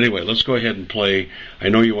possibility. But anyway, let's go ahead and play. I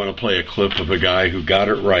know you want to play a clip of a guy who got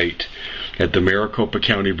it right at the Maricopa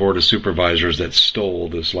County Board of Supervisors that stole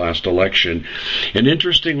this last election. And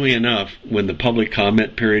interestingly enough, when the public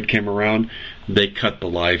comment period came around, they cut the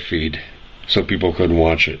live feed so people couldn't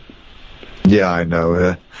watch it. Yeah, I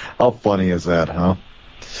know. How funny is that, huh?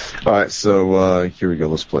 All right, so here we go.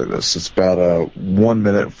 Let's play this. It's about 1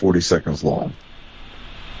 minute and 40 seconds long.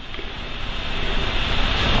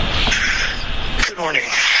 Good morning.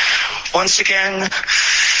 Once again,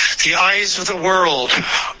 the eyes of the world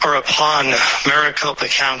are upon Maricopa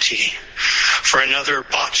County for another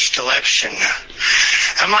botched election.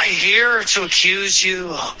 Am I here to accuse you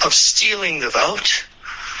of stealing the vote?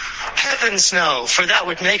 Heavens no, for that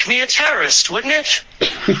would make me a terrorist, wouldn't it?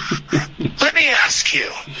 Let me ask you,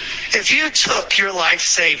 if you took your life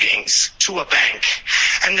savings to a bank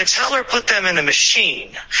and the teller put them in a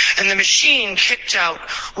machine and the machine kicked out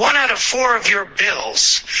 1 out of 4 of your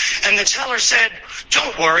bills and the teller said,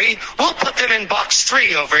 don't worry, we'll put them in box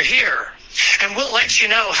 3 over here and we'll let you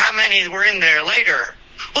know how many were in there later.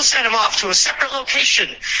 We'll send them off to a separate location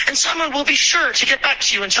and someone will be sure to get back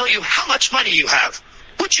to you and tell you how much money you have.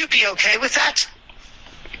 Would you be okay with that?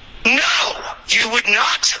 No, you would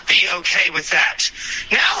not be okay with that.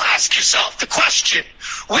 Now ask yourself the question,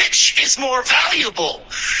 which is more valuable,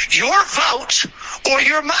 your vote or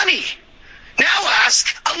your money? Now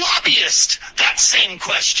ask a lobbyist that same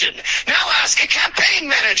question. Now ask a campaign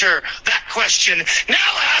manager that question.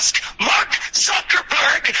 Now ask Mark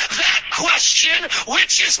Zuckerberg that question.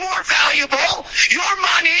 Which is more valuable, your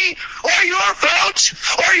money or your vote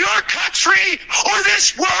or your country or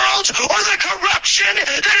this world or the corruption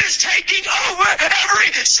that is taking over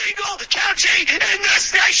every single county in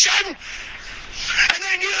this nation? And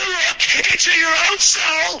then you look into your own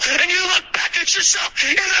soul and you look back at yourself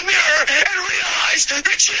in the mirror and realize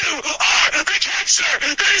that you are the cancer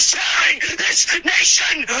that is tearing this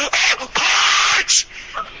nation apart.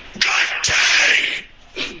 Good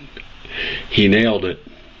day. He nailed it.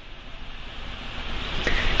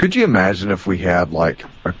 Could you imagine if we had like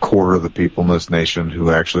a quarter of the people in this nation who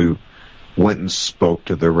actually went and spoke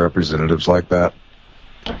to their representatives like that?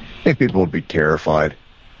 I think people would be terrified.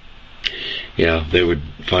 Yeah, they would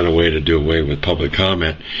find a way to do away with public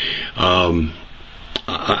comment.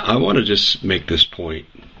 I want to just make this point.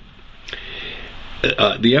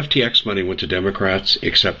 The FTX money went to Democrats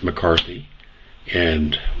except McCarthy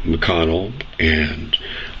and McConnell and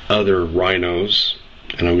other rhinos.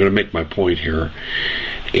 And I'm going to make my point here.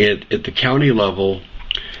 At the county level,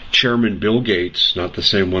 Chairman Bill Gates, not the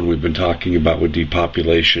same one we've been talking about with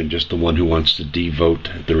depopulation, just the one who wants to devote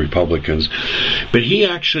the Republicans, but he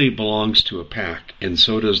actually belongs to a PAC, and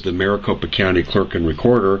so does the Maricopa County Clerk and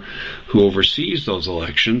Recorder, who oversees those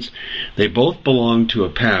elections. They both belong to a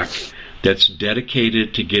PAC that's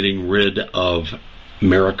dedicated to getting rid of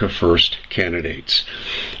America First candidates.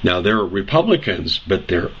 Now, they're Republicans, but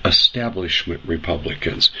they're establishment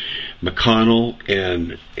Republicans. McConnell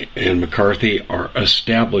and McCarthy are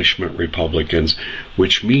establishment Republicans,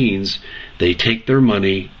 which means they take their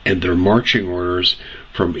money and their marching orders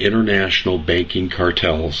from international banking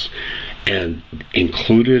cartels, and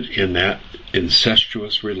included in that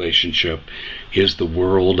incestuous relationship is the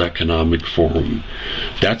World Economic Forum.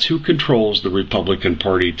 That's who controls the Republican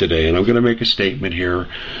Party today. And I'm going to make a statement here.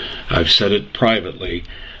 I've said it privately.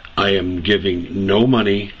 I am giving no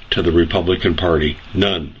money to the Republican Party.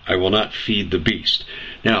 None. I will not feed the beast.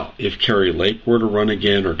 Now, if Kari Lake were to run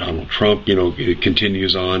again, or Donald Trump,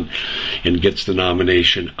 continues on and gets the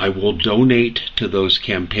nomination, I will donate to those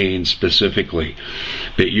campaigns specifically.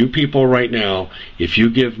 But you people right now, if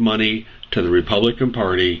you give money to the Republican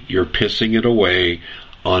Party, you're pissing it away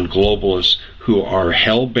on globalists who are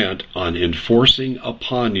hell-bent on enforcing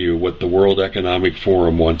upon you what the World Economic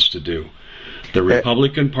Forum wants to do. The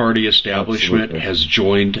Republican Party establishment has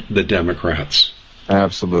joined the Democrats.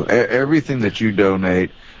 Absolutely. Everything that you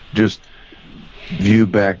donate, just view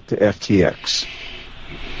back to FTX.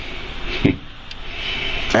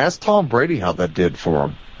 Ask Tom Brady how that did for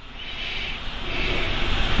him.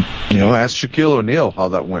 Ask Shaquille O'Neal how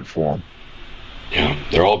that went for him. Yeah,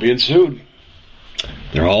 they're all being sued.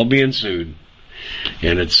 They're all being sued.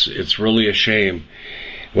 And it's really a shame.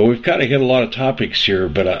 Well, we've kind of hit a lot of topics here,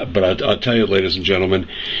 but I'll tell you, ladies and gentlemen,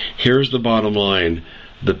 here's the bottom line.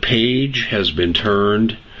 The page has been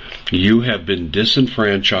turned. You have been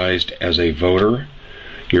disenfranchised as a voter.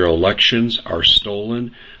 Your elections are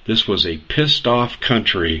stolen. This was a pissed-off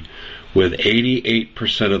country with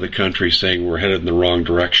 88% of the country saying we're headed in the wrong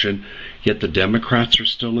direction, yet the Democrats are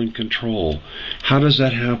still in control. How does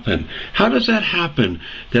that happen? How does that happen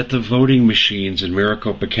that the voting machines in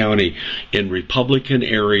Maricopa County in Republican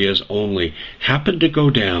areas only happened to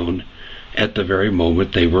go down at the very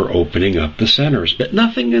moment they were opening up the centers, but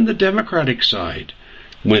nothing in the Democratic side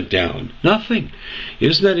went down? Nothing.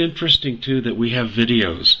 Isn't that interesting, too, that we have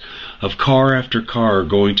videos of car after car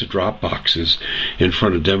going to drop boxes in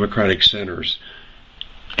front of Democratic centers,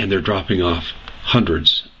 and they're dropping off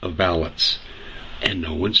hundreds of ballots, and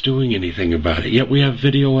no one's doing anything about it, yet we have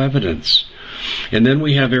video evidence. And then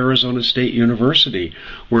we have Arizona State University,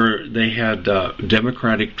 where they had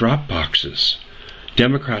Democratic drop boxes,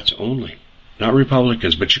 Democrats only, not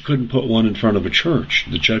Republicans, but you couldn't put one in front of a church.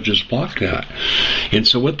 The judges blocked that. And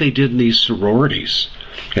so what they did in these sororities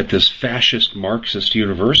at this fascist Marxist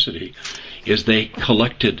university is they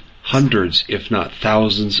collected hundreds, if not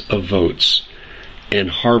thousands, of votes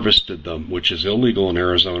and harvested them, which is illegal in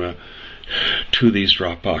Arizona, to these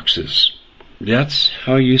drop boxes. That's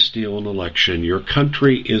how you steal an election. Your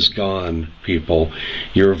country is gone, people.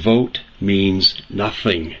 Your vote means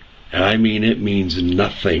nothing. And I mean it means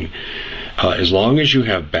nothing. As long as you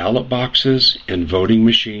have ballot boxes and voting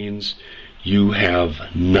machines, you have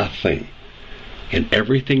nothing. And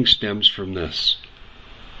everything stems from this.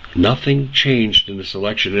 Nothing changed in this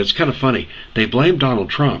election. And it's kind of funny. They blame Donald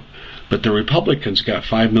Trump, but the Republicans got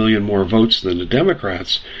 5 million more votes than the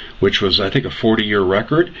Democrats, which was, I think, a 40-year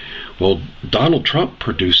record. Well, Donald Trump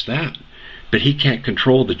produced that. But he can't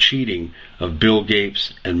control the cheating of Bill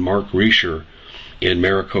Gates and Mark Reischer in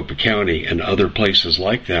Maricopa County and other places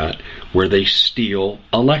like that, where they steal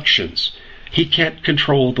elections. He can't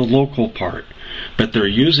control the local part. But they're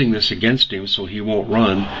using this against him so he won't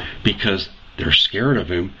run, because they're scared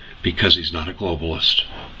of him, because he's not a globalist.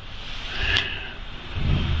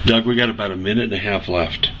 Doug, we got about a minute and a half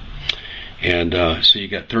left. And so you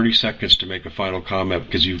got 30 seconds to make a final comment,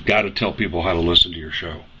 because you've got to tell people how to listen to your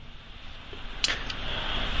show.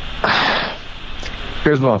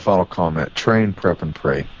 Here's my final comment. Train, prep, and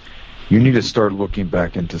pray. You need to start looking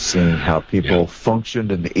back into seeing how people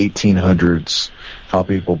functioned in the 1800s, how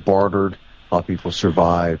people bartered, how people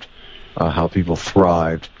survived, how people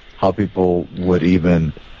thrived, how people would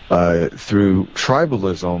even, through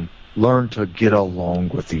tribalism, learn to get along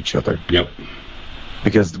with each other. Yep.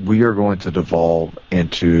 Because we are going to devolve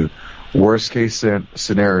into, worst case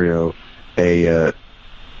scenario, a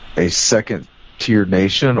second-tier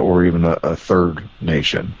nation or even a third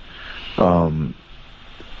nation. And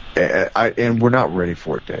we're not ready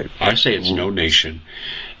for it, Dave. I say it's no nation.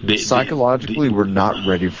 Psychologically, we're not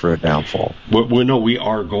ready for a downfall. No, we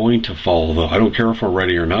are going to fall, though. I don't care if we're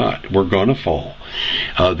ready or not. We're going to fall.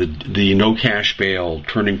 The no cash bail,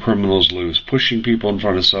 turning criminals loose, pushing people in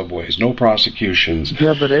front of subways, no prosecutions.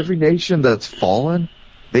 Yeah, but every nation that's fallen,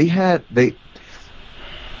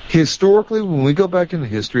 historically, when we go back in the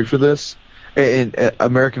history for this, and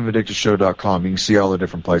AmericanVindictiveShow.com, you can see all the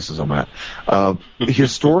different places I'm at.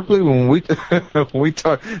 Historically, when we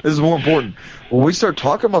talk, this is more important. When we start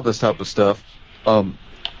talking about this type of stuff,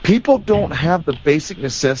 people don't have the basic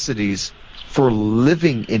necessities for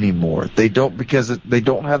living anymore. They don't, because they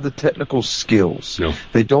don't have the technical skills. No.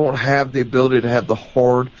 They don't have the ability to have the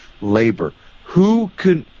hard labor. Who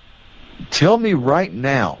can tell me right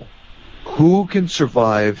now? Who can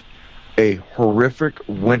survive a horrific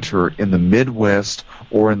winter in the Midwest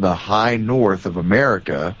or in the high north of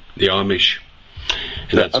America? The Amish.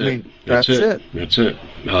 That's it. That's it. That's it.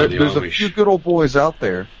 There's Amish. a few good old boys out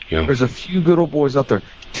there There's a few good old boys out there.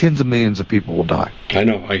 Tens of millions of people will die. I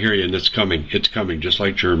know. I hear you, and it's coming. It's coming, just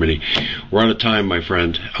like Germany. We're out of time, my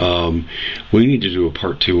friend. We need to do a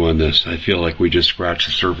part 2 on this. I feel like we just scratched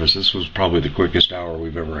the surface. This was probably the quickest hour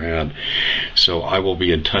we've ever had. So I will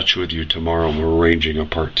be in touch with you tomorrow. We're arranging a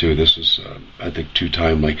part 2. This is, I think, too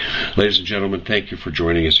timely. Ladies and gentlemen, thank you for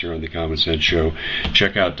joining us here on The Common Sense Show.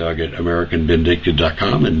 Check out Doug at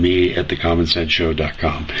AmericanVindicted.com and me at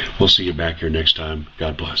TheCommonSenseShow.com. We'll see you back here next time.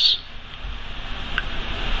 God bless.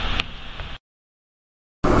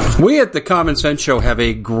 We at the Common Sense Show have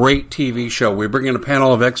a great TV show. We bring in a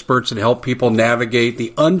panel of experts and help people navigate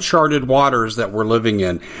the uncharted waters that we're living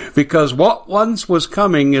in. Because what once was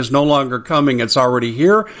coming is no longer coming. It's already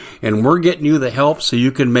here, and we're getting you the help so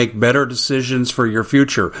you can make better decisions for your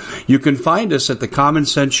future. You can find us at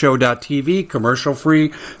thecommonsenseshow.tv,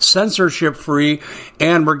 commercial-free, censorship-free,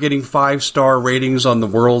 and we're getting 5-star ratings on the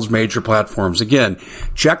world's major platforms. Again,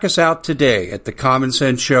 check us out today at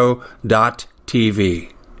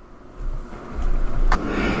thecommonsenseshow.tv.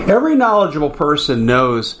 Every knowledgeable person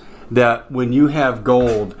knows that when you have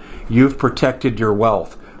gold, you've protected your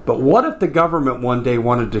wealth. But what if the government one day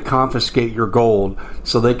wanted to confiscate your gold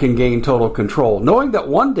so they can gain total control, knowing that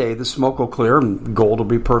one day the smoke will clear and gold will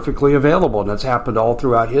be perfectly available, and that's happened all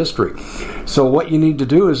throughout history. So what you need to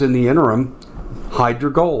do is, in the interim, hide your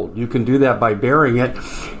gold. You can do that by burying it.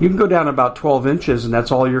 You can go down about 12 inches, and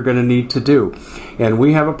that's all you're going to need to do. And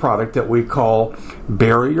we have a product that we call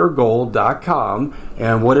buryyourgold.com,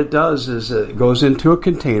 and what it does is it goes into a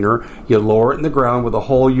container. You lower it in the ground with a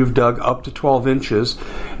hole you've dug up to 12 inches.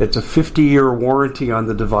 It's a 50-year warranty on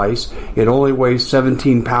the device. It only weighs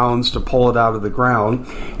 17 pounds to pull it out of the ground,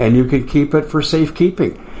 and you can keep it for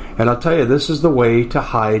safekeeping. And I'll tell you, this is the way to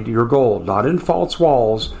hide your gold, not in false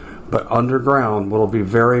walls, but underground, will be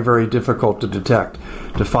very, very difficult to detect.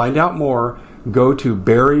 To find out more, go to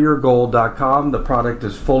buryyourgold.com. The product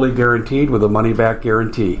is fully guaranteed with a money-back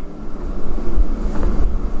guarantee.